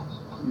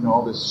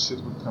 all this shit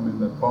would come in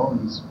the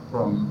phones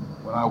from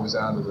when I was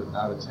out of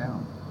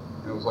town.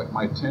 And it was like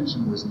my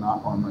attention was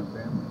not on my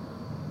family.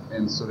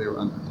 And so they were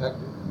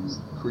unprotected, and these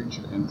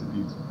creature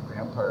entities,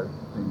 vampire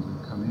things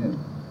would come in.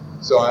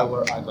 So I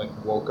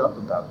woke up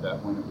about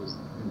that when it was,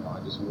 I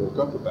just woke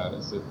up about it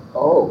and said,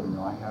 oh,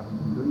 I haven't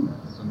been doing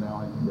that. So now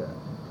I do that.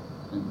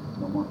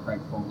 And no more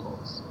crank phone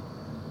calls.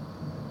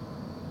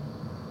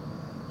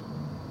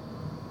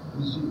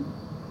 Who's you?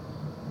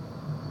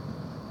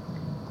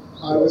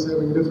 I was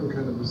having a different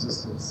kind of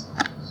resistance.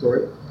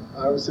 Sorry?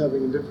 I was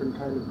having a different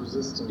kind of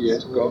resistance Yeah,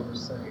 to what go. you were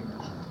saying.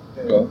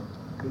 And Go.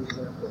 the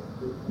example,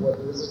 what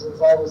the resistance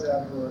I was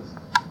having was,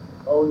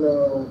 oh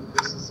no,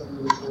 this is some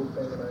really cool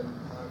thing and I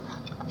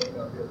may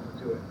not be able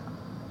to do it.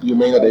 You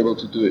may not be able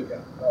to do it.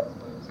 Yeah, that was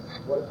my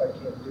resistance. What if I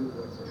can't do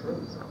what's true?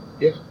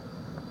 Yeah.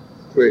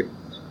 Great.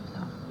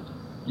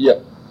 Yeah.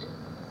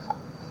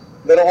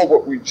 Then all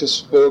what we just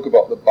spoke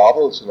about, the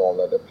bubbles and all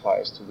that,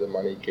 applies to the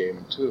money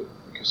game too,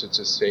 because it's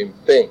the same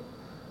thing.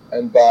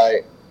 And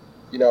by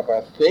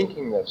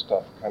thinking that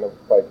stuff, kind of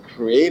by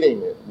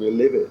creating it, we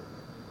live it.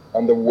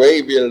 And the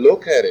way we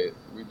look at it,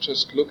 we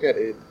just look at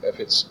it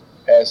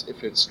as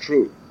if it's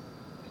true.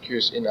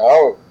 Because in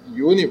our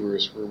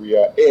universe where we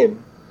are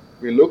in,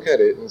 we look at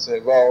it and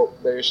say, well,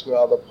 there's no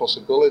other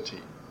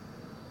possibility.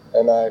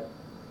 And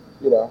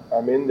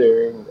I'm in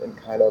there and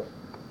kind of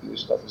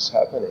this stuff is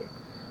happening.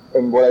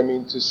 And what I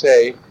mean to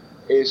say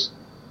is,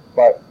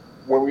 but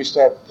when we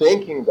start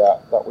thinking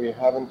that we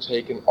haven't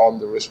taken on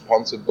the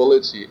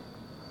responsibility,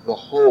 the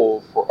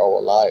whole for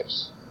our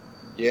lives.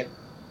 Yeah?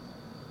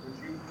 Would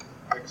you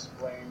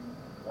explain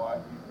why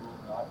we will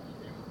not be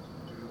able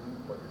to do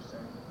what you're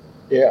saying?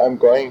 Yeah, I'm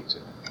going to.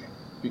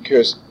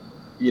 Because,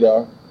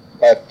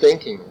 by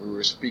thinking, we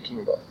were speaking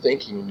about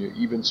thinking, and you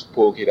even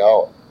spoke it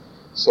out.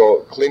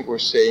 So Clint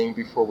was saying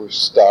before with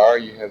Star,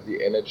 you have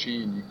the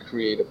energy and you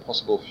create a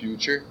possible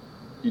future.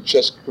 You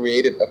just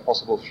created a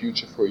possible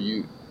future for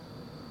you,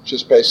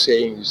 just by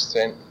saying this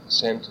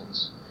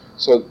sentence.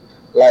 So,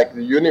 like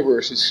the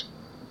universe is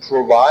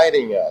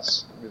providing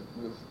us with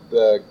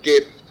the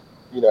gift,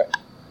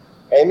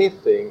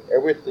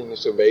 everything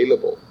is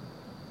available,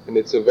 and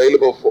it's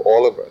available for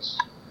all of us.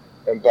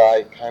 And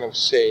by kind of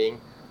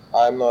saying,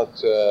 I'm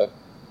not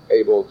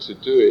able to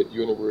do it,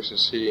 universe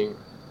is saying,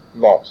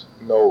 no.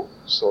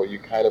 So you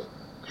kind of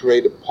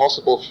create a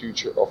possible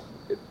future of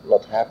it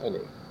not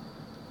happening.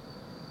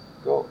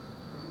 Go. Can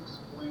you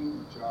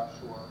explain to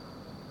Joshua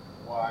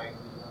why he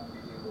won't be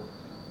able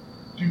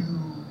to do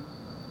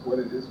what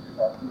it is you're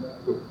talking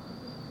about?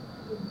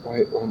 Why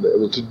I won't be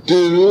able to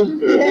do?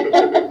 Isn't it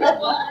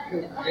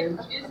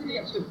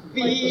to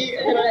be- is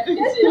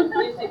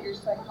it your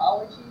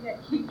psychology that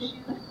keeps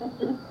you?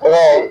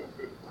 Well,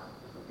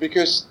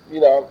 because,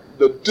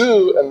 the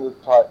do and the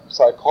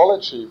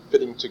psychology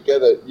fitting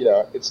together,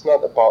 it's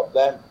not about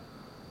that.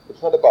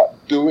 It's not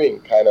about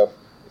doing, kind of.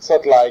 It's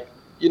not like,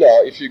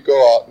 if you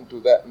go out and do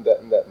that and that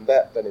and that and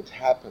that, then it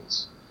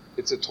happens.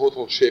 It's a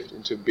total shift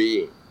into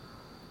being.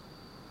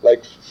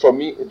 Like, for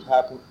me, it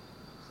happened.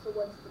 So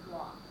what's the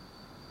block?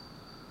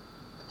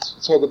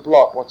 So the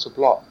block, what's a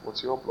block?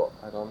 What's your block?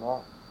 I don't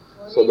know.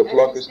 Well, So the I'm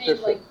block just is saying,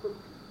 different.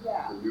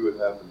 Yeah. For you, it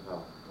happened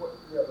how?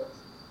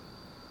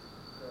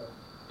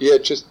 Yeah,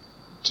 just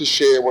to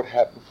share what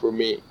happened for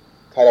me.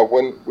 Kind of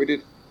when we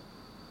did,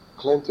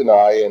 Clint and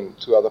I and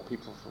two other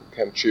people from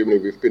Camp Germany,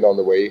 we've been on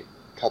the way.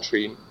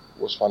 Katrin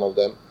was one of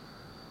them.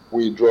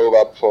 We drove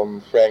up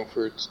from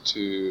Frankfurt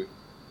to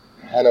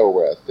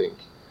Hanover, I think.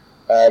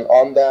 And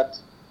on that,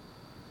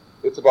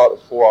 it's about a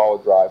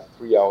 4-hour drive,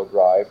 3-hour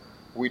drive,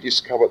 we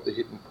discovered the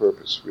hidden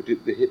purpose. We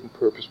did the hidden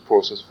purpose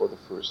process for the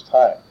first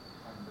time.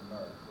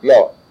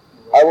 No,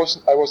 I was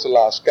the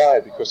last guy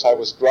because I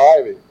was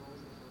driving.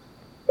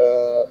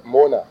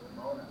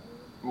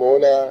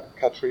 Mona,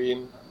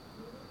 Katrin,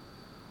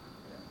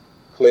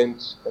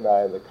 Clint, and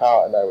I in the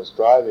car, and I was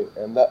driving,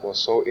 and that was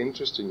so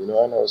interesting, and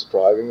I was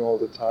driving all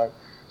the time.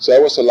 So I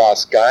was the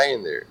last guy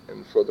in there,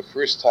 and for the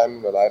first time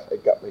in my life, I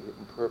got my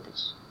hidden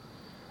purpose.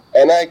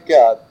 And I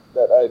got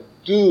that I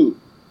do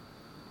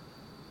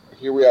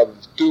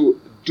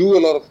a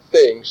lot of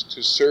things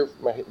to serve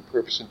my hidden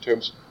purpose in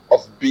terms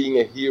of being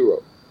a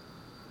hero.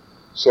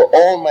 So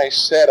all my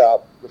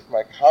setup with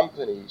my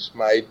companies,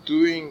 my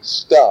doing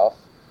stuff,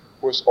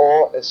 was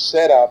all a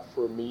setup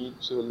for me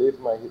to live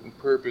my hidden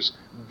purpose,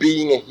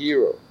 being a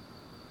hero.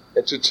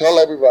 And to tell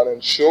everyone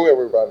and show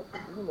everyone,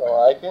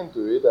 I can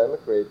do it, I'm a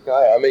great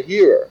guy, I'm a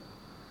hero.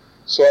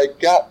 So I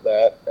got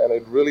that, and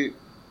it really,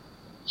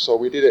 so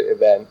we did an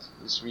event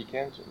this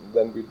weekend, and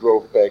then we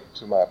drove back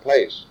to my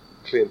place,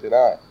 Clint and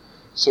I.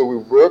 So we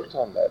worked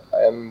on that,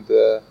 and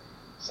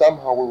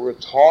somehow we were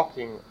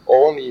talking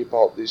only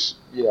about this,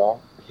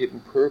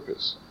 hidden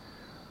purpose.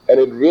 And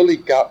it really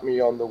got me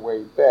on the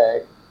way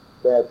back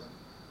that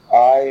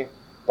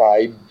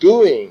by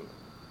doing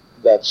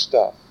that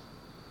stuff,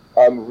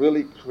 I'm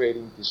really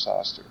creating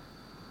disaster.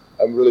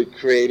 I'm really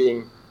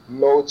creating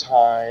no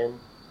time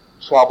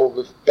trouble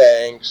with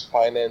banks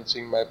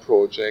financing my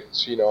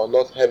projects,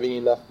 not having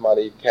enough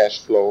money, cash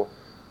flow,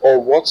 or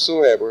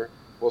whatsoever,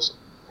 was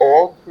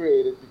all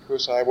created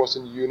because I was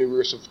in the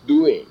universe of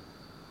doing.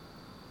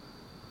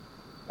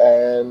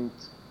 And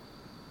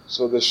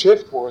so the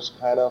shift was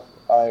kind of,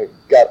 I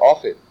got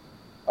off it.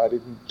 I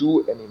didn't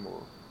do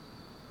anymore.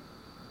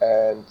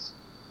 And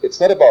it's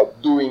not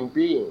about doing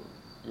being,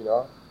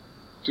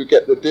 to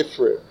get the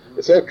different.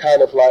 It's not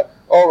kind of like,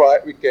 all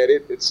right, we get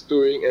it, it's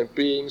doing and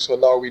being, so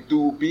now we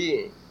do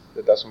being.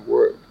 That doesn't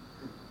work.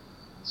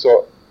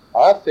 So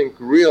I think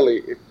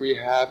really if we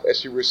have,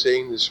 as you were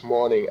saying this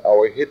morning,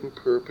 our hidden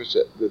purpose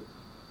at the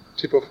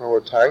tip of our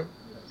tongue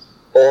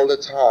all the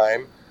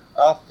time,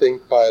 I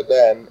think by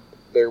then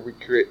there we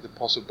create the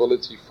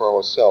possibility for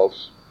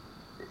ourselves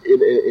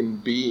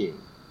in being.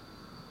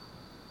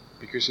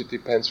 Because it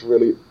depends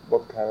really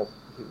what kind of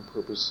hidden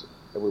purpose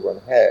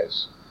everyone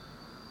has.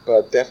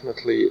 But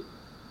definitely,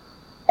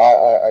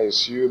 I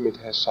assume it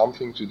has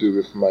something to do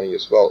with money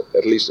as well.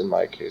 At least in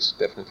my case,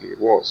 definitely it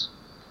was.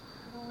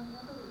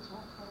 Whenever we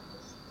talk about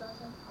this, I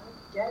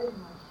get it in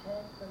my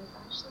head, but it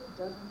actually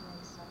doesn't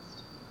make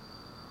sense to me.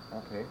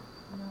 Okay.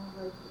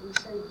 Like we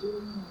say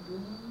doing and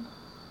being,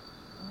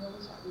 and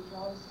we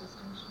draw this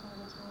distinction all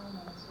the time,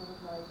 and it's sort of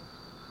like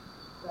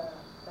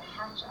the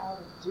hatch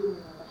out of doing,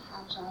 or the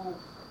hatch out of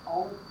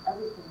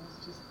everything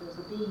is just, there's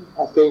a being.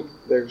 I think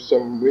there's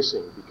some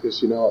missing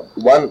because,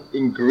 one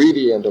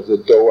ingredient of the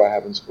dough I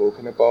haven't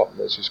spoken about,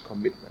 this is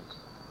commitment.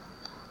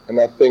 And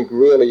I think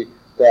really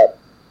that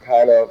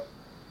kind of,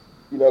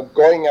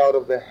 going out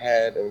of the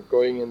head and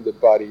going in the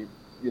body,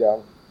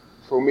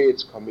 for me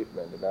it's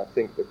commitment. And I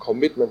think the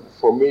commitment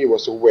for me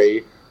was a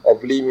way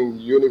of leaving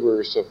the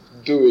universe of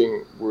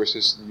doing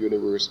versus the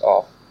universe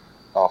of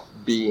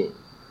being.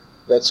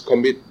 That's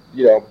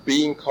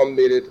being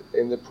committed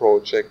in the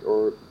project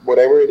or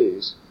whatever it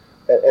is,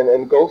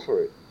 and go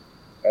for it,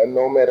 and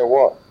no matter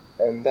what.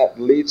 And that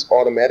leads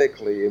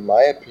automatically, in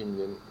my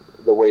opinion,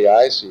 the way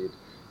I see it,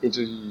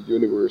 into the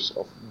universe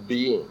of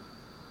being.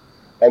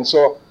 And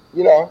so,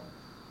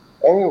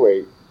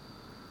 anyway.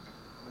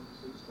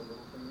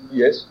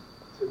 Yes?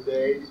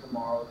 Today,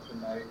 tomorrow,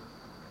 tonight,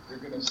 you're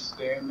going to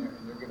stand there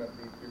and you're going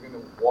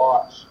to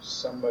watch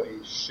somebody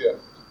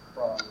shift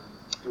from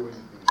doing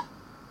being.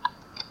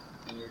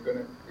 And you're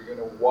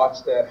gonna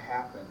watch that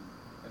happen,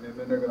 and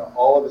then they're gonna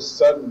all of a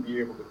sudden be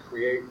able to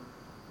create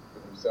for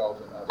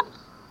themselves and others.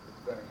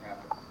 It's gonna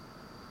happen,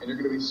 and you're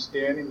gonna be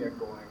standing there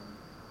going,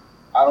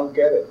 "I don't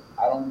get it.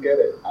 I don't get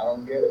it. I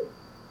don't get it."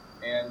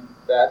 And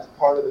that's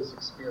part of this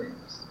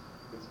experience.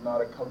 It's not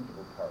a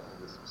comfortable part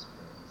of this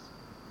experience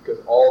because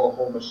the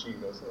whole machine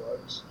goes, "Oh,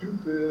 I'm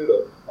stupid.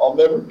 I'll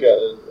never get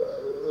it.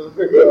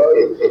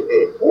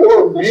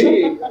 Poor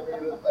me. I mean,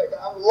 it's like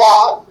I'm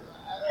lost."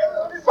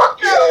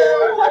 Fuck you!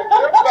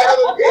 You're better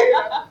than me.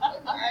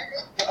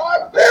 My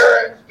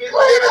parents didn't give it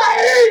to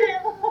me.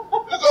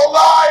 It's a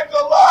lie. It's a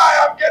lie.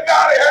 I'm getting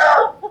out of here.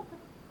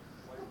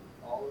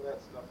 All of that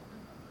stuff.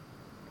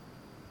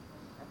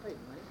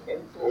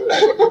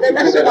 Then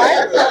that was my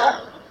part.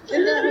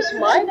 Then that was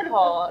my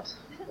part.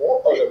 Oh,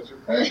 that was your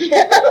part.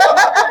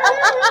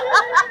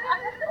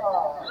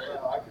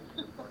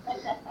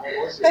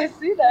 I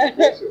see that.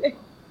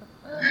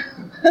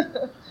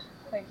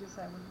 Thank you,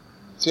 Simon.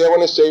 See, I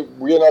want to say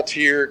we're not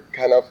here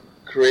kind of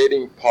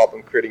creating pop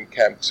and creating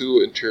Camp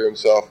 2 in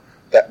terms of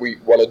that we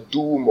want to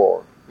do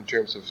more, in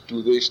terms of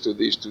do this, do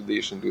this, do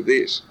this, and do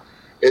this.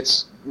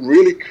 It's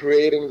really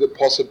creating the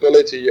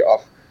possibility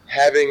of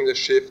having the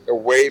shift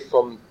away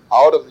from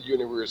out of the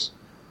universe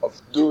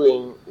of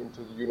doing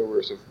into the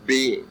universe of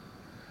being.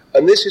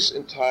 And this is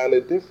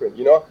entirely different.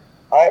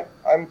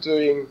 I'm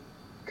doing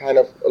kind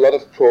of a lot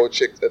of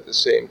projects at the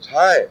same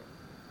time.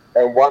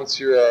 And once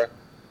you're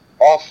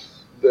off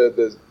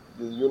the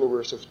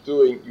universe of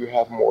doing, you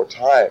have more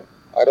time.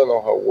 I don't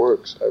know how it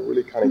works. I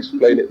really can't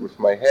explain it with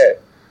my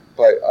head.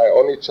 But I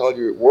only tell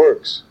you it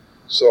works.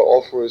 So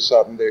all of a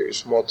sudden there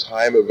is more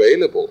time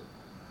available.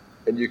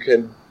 And you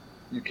can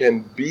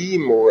be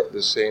more at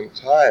the same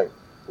time.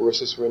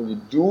 Versus when you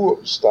do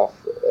stuff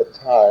at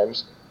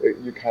times,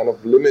 you're kind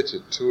of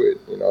limited to it.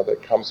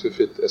 That comes with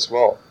it as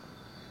well.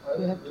 I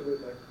would really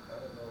like, I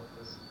don't know if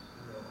this,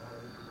 how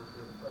many people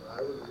feel, but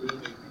I would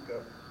really speak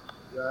up.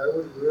 Yeah, I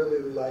would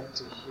really like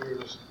to hear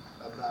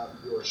about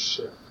your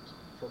shift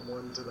from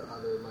one to the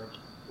other, like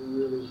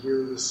really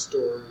hear the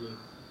story,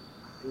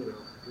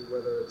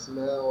 whether it's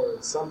now or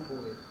at some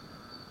point,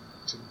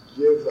 to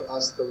give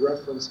us the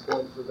reference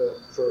point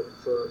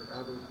for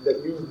having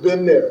that you've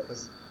been there,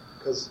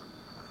 because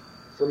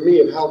for me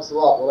it helps a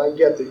lot when I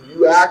get that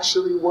you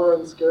actually were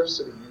in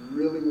scarcity, you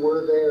really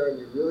were there, and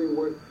you really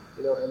were,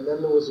 and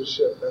then there was a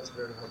shift. That's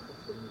very helpful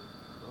for me.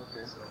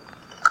 Okay. So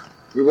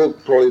we will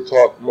probably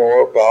talk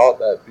more about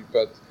that,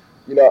 but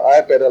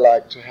I better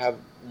like to have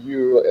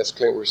you, as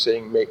Clint was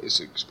saying, make this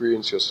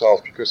experience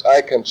yourself, because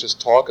I can just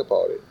talk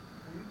about it.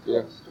 Can you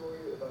tell the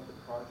story about the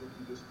project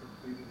you just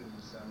completed in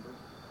December?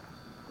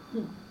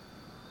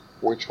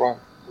 Which one?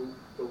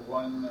 The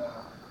one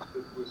that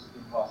was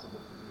impossible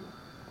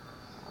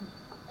to do.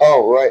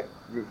 Oh, right.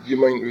 You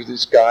mean with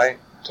this guy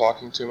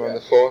talking to him on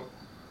the phone?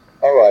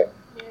 All right.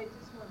 Yeah, I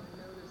just want to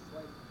notice,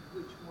 like,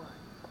 which one.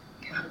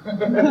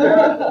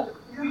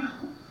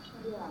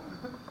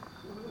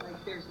 Like,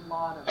 there's a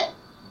lot of them.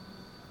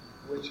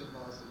 Which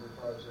impossible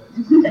project?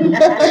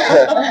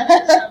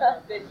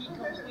 That he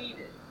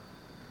completed.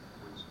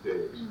 Which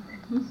day?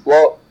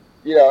 Well,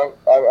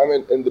 I'm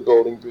in the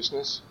building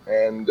business,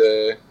 and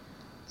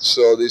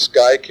so this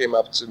guy came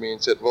up to me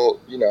and said, well,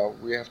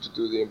 we have to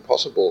do the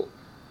impossible.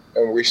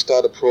 And we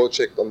start a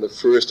project on the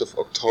 1st of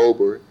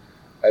October,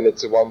 and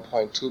it's a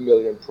 1.2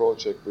 million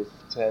project with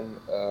 10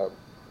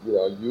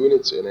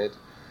 units in it.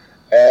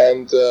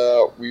 And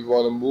we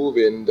want to move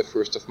in the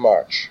 1st of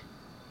March.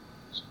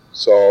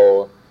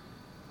 So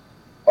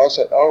I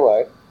said, all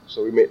right.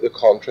 So we made the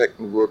contract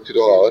and worked it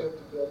all out. You have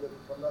to build it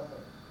from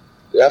nothing.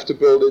 You have to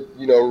build it,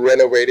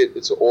 renovate it.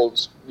 It's an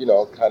old,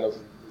 kind of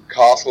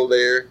castle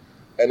there.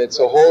 And it's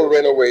a whole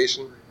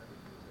renovation.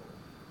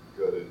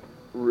 Got it.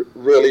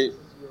 Really.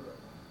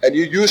 And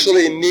you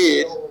usually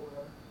need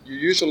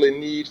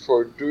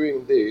for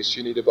doing this,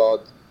 you need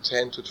about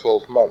 10 to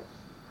 12 months.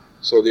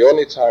 So the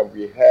only time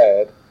we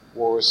had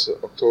was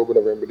October,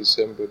 November,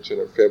 December,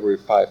 January, February,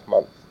 5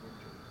 months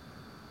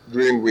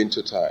during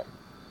winter time.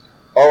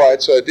 All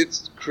right, so I did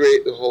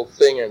create the whole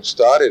thing and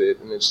started it,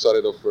 and it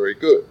started off very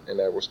good.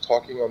 And I was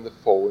talking on the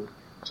phone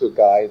to a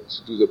guy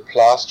to do the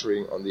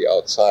plastering on the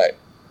outside.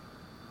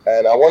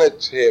 And I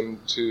wanted him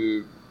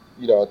to,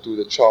 do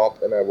the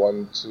job, and I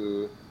wanted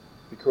to,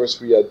 because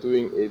we are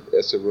doing it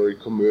as a very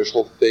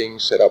commercial thing,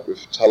 set up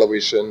with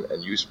television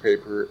and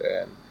newspaper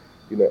and,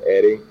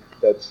 adding,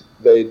 that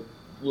they,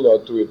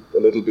 do it a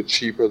little bit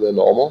cheaper than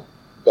normal,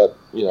 but,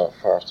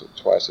 faster,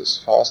 twice as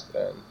fast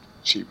and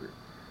cheaper.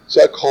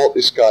 So I called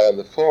this guy on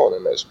the phone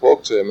and I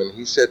spoke to him, and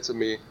he said to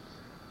me,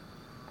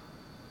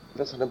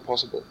 that's not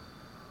impossible.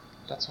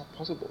 That's not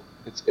possible.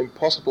 It's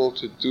impossible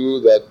to do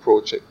that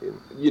project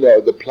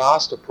the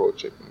plaster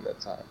project in that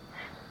time.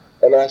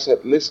 And I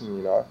said,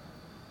 listen,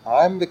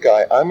 I'm the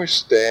guy, I'm a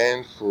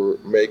stand for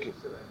making...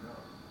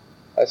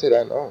 I said,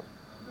 I know.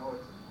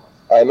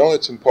 I know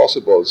it's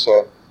impossible.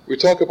 So we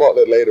talk about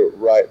that later,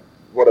 right?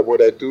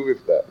 What I do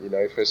with that,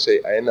 if I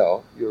say, I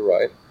know, you're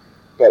right.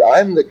 But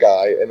I'm the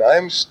guy, and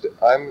I'm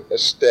a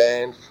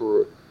stand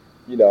for,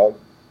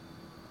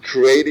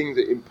 creating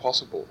the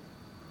impossible.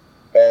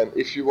 And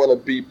if you want to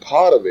be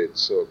part of it,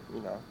 so,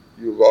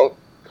 you're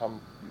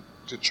welcome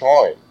to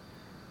join.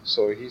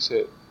 So he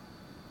said,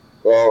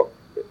 well,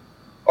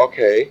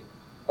 okay.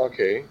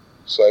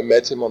 So I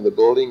met him on the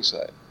building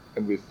site,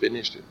 and we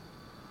finished it.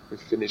 We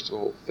finished the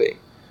whole thing.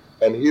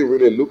 And he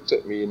really looked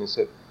at me and he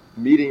said,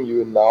 meeting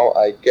you now,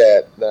 I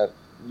get that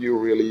you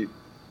really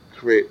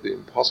create the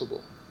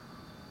impossible.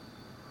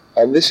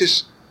 And that's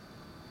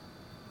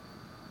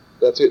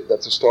it,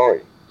 that's a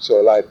story. So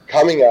like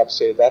coming up,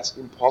 say that's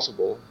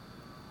impossible,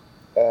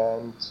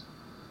 and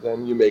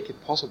then you make it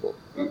possible.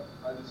 I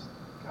just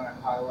kind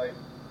of highlight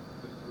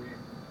the three.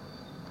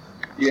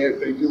 Yeah,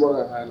 if you want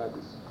to highlight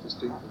this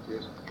thing,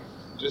 yes.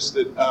 Just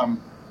that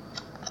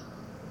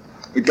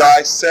the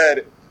guy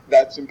said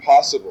that's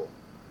impossible.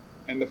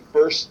 And the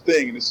first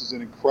thing, and this is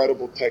an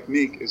incredible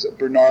technique, is that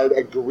Bernard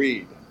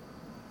agreed.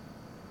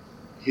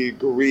 He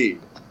agreed.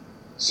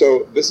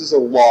 So this is a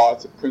law,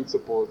 it's a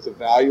principle, it's a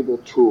valuable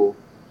tool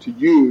to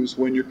use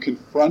when you're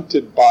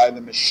confronted by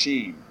the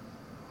machine.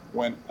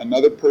 When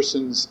another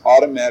person's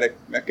automatic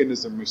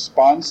mechanism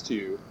responds to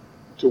you,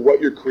 to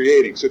what you're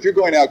creating. So if you're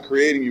going out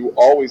creating, you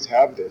always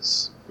have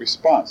this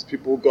response.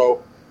 People will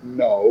go,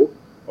 no,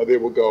 or they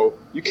will go,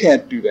 you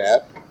can't do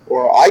that,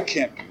 or I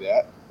can't do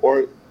that,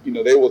 or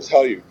they will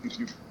tell you, if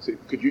you say,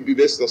 could you do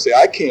this? They'll say,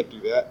 I can't do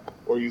that,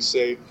 or they'll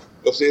say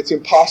it's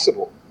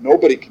impossible.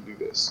 Nobody can do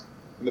this.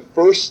 And the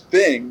first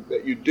thing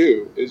that you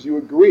do is you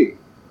agree.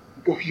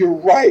 You go, you're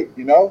right,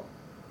 you're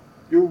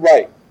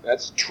right.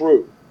 That's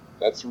true.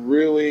 That's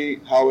really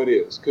how it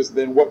is. Because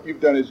then what you've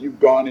done is you've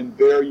gone in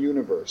their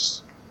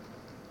universe.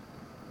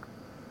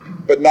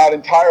 But not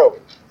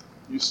entirely.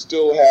 You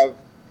still have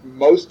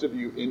most of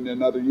you in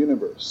another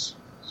universe.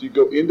 So you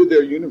go into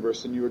their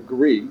universe and you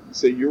agree. You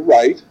say, you're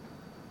right.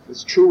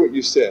 It's true what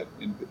you said.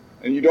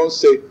 And you don't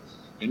say,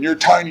 in your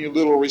tiny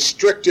little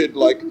restricted,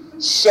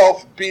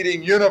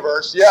 self-beating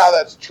universe, yeah,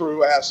 that's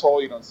true,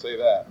 asshole. You don't say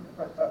that.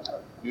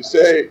 You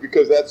say,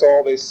 because that's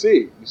all they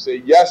see. You say,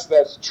 yes,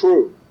 that's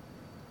true.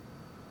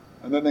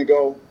 And then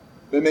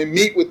they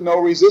meet with no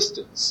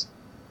resistance.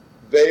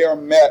 They are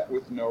met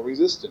with no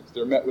resistance.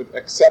 They're met with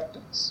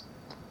acceptance.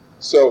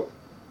 So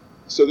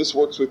this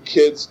works with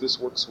kids, this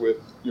works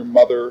with your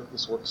mother,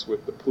 this works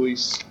with the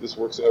police, this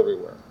works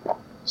everywhere.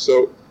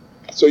 So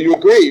you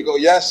agree, you go,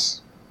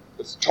 yes,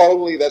 that's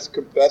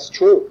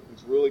true.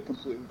 It's really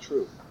completely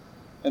true.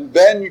 And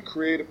then you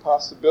create a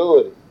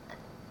possibility.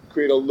 You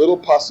create a little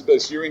possibility.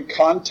 So you're in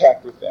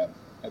contact with them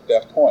at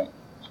that point.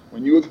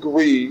 When you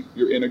agree,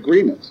 you're in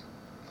agreement.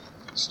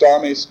 Star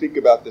may speak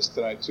about this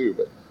tonight too,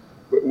 but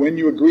when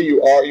you agree,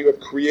 you have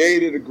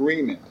created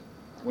agreement.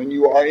 When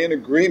you are in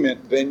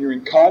agreement, then you're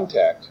in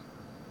contact.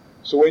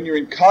 So when you're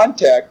in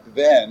contact,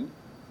 then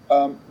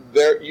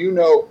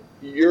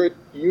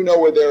you know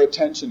where their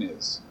attention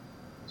is.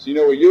 So you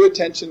know where your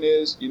attention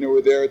is, you know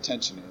where their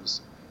attention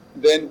is.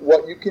 Then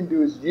what you can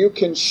do is you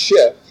can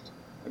shift,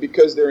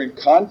 because they're in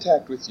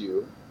contact with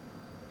you,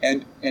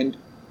 and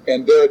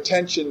their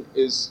attention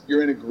is,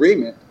 you're in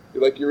agreement,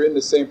 you're in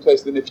the same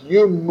place. Then if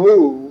you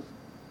move,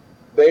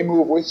 they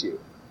move with you.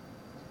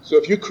 So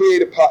if you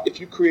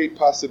create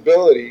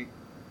possibility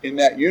in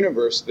that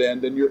universe,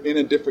 then you're in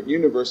a different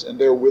universe and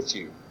they're with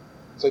you.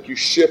 It's like you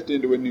shift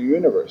into a new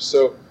universe.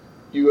 So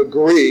you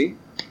agree,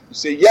 you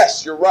say,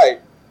 yes, you're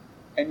right.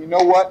 And you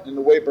know what? And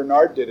the way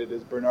Bernard did it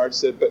is Bernard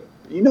said, but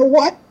you know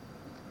what?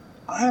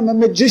 I'm a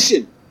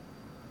magician.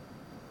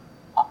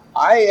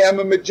 I am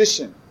a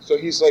magician. So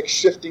he's like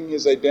shifting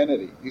his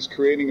identity. He's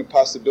creating a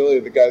possibility.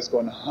 The guy's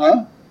going,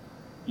 huh?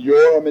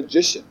 You're a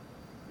magician.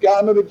 Yeah,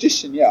 I'm a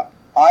magician, yeah.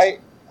 I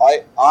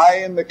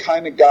am the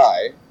kind of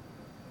guy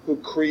who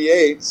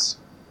creates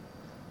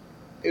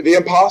the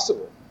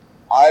impossible.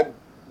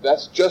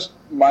 That's just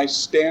my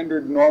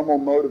standard normal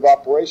mode of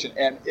operation,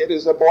 and it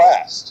is a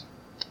blast.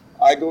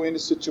 I go into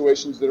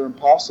situations that are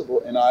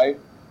impossible, and I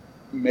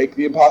make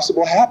the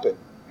impossible happen.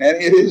 And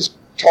it is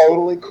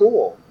totally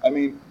cool. I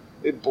mean,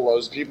 it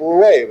blows people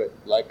away, but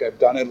like I've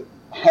done it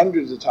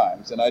hundreds of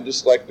times, and I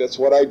just that's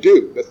what I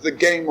do. That's the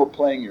game we're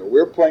playing here.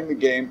 We're playing the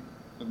game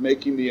of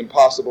making the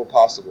impossible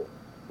possible.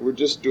 We're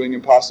just doing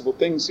impossible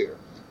things here.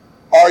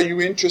 Are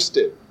you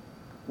interested?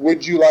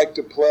 Would you like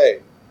to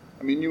play?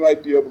 I mean, you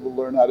might be able to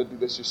learn how to do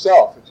this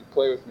yourself if you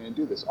play with me and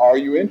do this. Are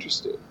you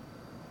interested?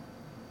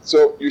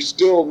 So you're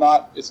still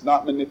not, it's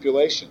not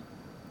manipulation.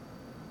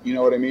 You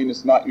know what I mean?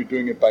 It's not you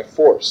doing it by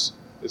force.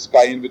 It's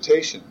by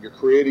invitation. You're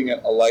creating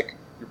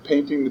you're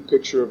painting the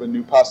picture of a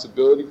new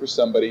possibility for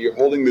somebody. You're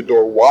holding the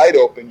door wide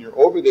open. You're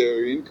over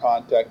there. You're in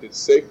contact. It's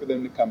safe for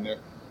them to come there.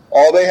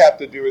 All they have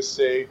to do is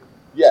say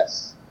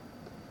yes.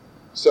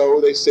 So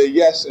they say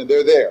yes, and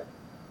they're there.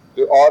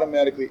 They're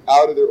automatically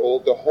out of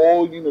the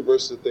whole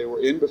universe that they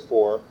were in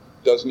before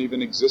doesn't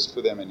even exist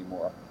for them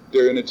anymore.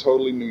 They're in a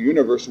totally new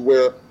universe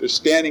where they're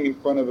standing in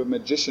front of a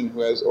magician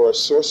or a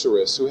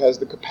sorceress who has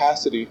the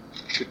capacity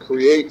to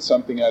create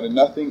something out of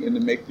nothing and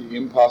to make the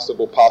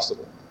impossible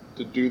possible,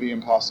 to do the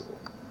impossible.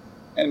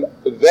 And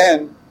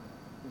then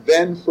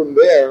from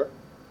there,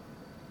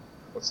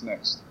 what's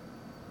next?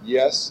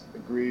 Yes,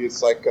 agree.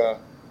 It's like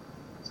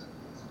it's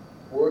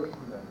working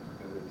then,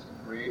 because it's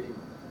creating.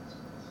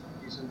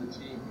 He's in the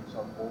team. He's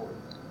on board.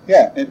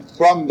 Yeah, and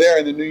from there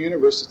in the new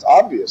universe, it's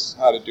obvious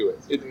how to do it.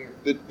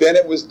 Then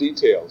it was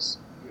details.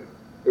 Yeah.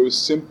 It was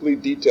simply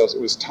details.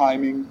 It was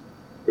timing.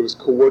 It was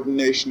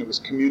coordination. It was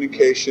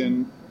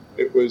communication.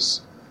 It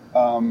was,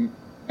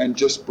 and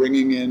just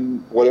bringing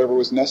in whatever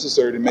was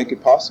necessary to make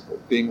it possible,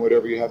 being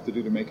whatever you have to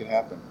do to make it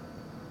happen.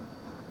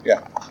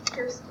 Yeah.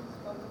 Kirsten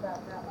spoke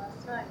about that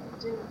last night,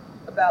 too.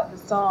 About the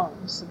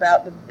songs,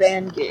 about the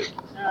band gig.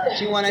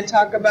 Do you want to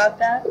talk about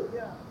that?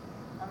 Yeah.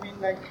 I mean,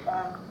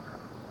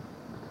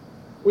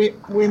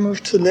 we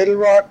moved to Little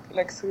Rock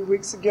 3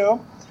 weeks ago,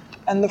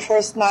 and the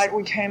first night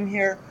we came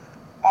here,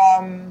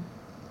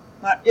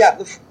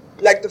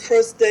 the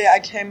first day I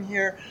came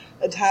here,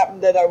 it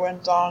happened that I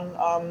went down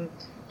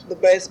to the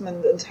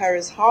basement in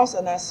Terry's house,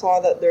 and I saw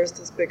that there's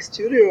this big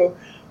studio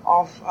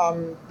of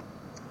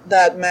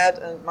that Matt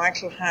and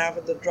Michael have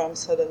at the drum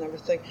set and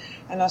everything,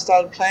 and I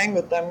started playing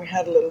with them. We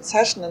had a little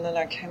session, and then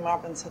I came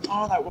up and said,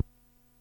 oh, that was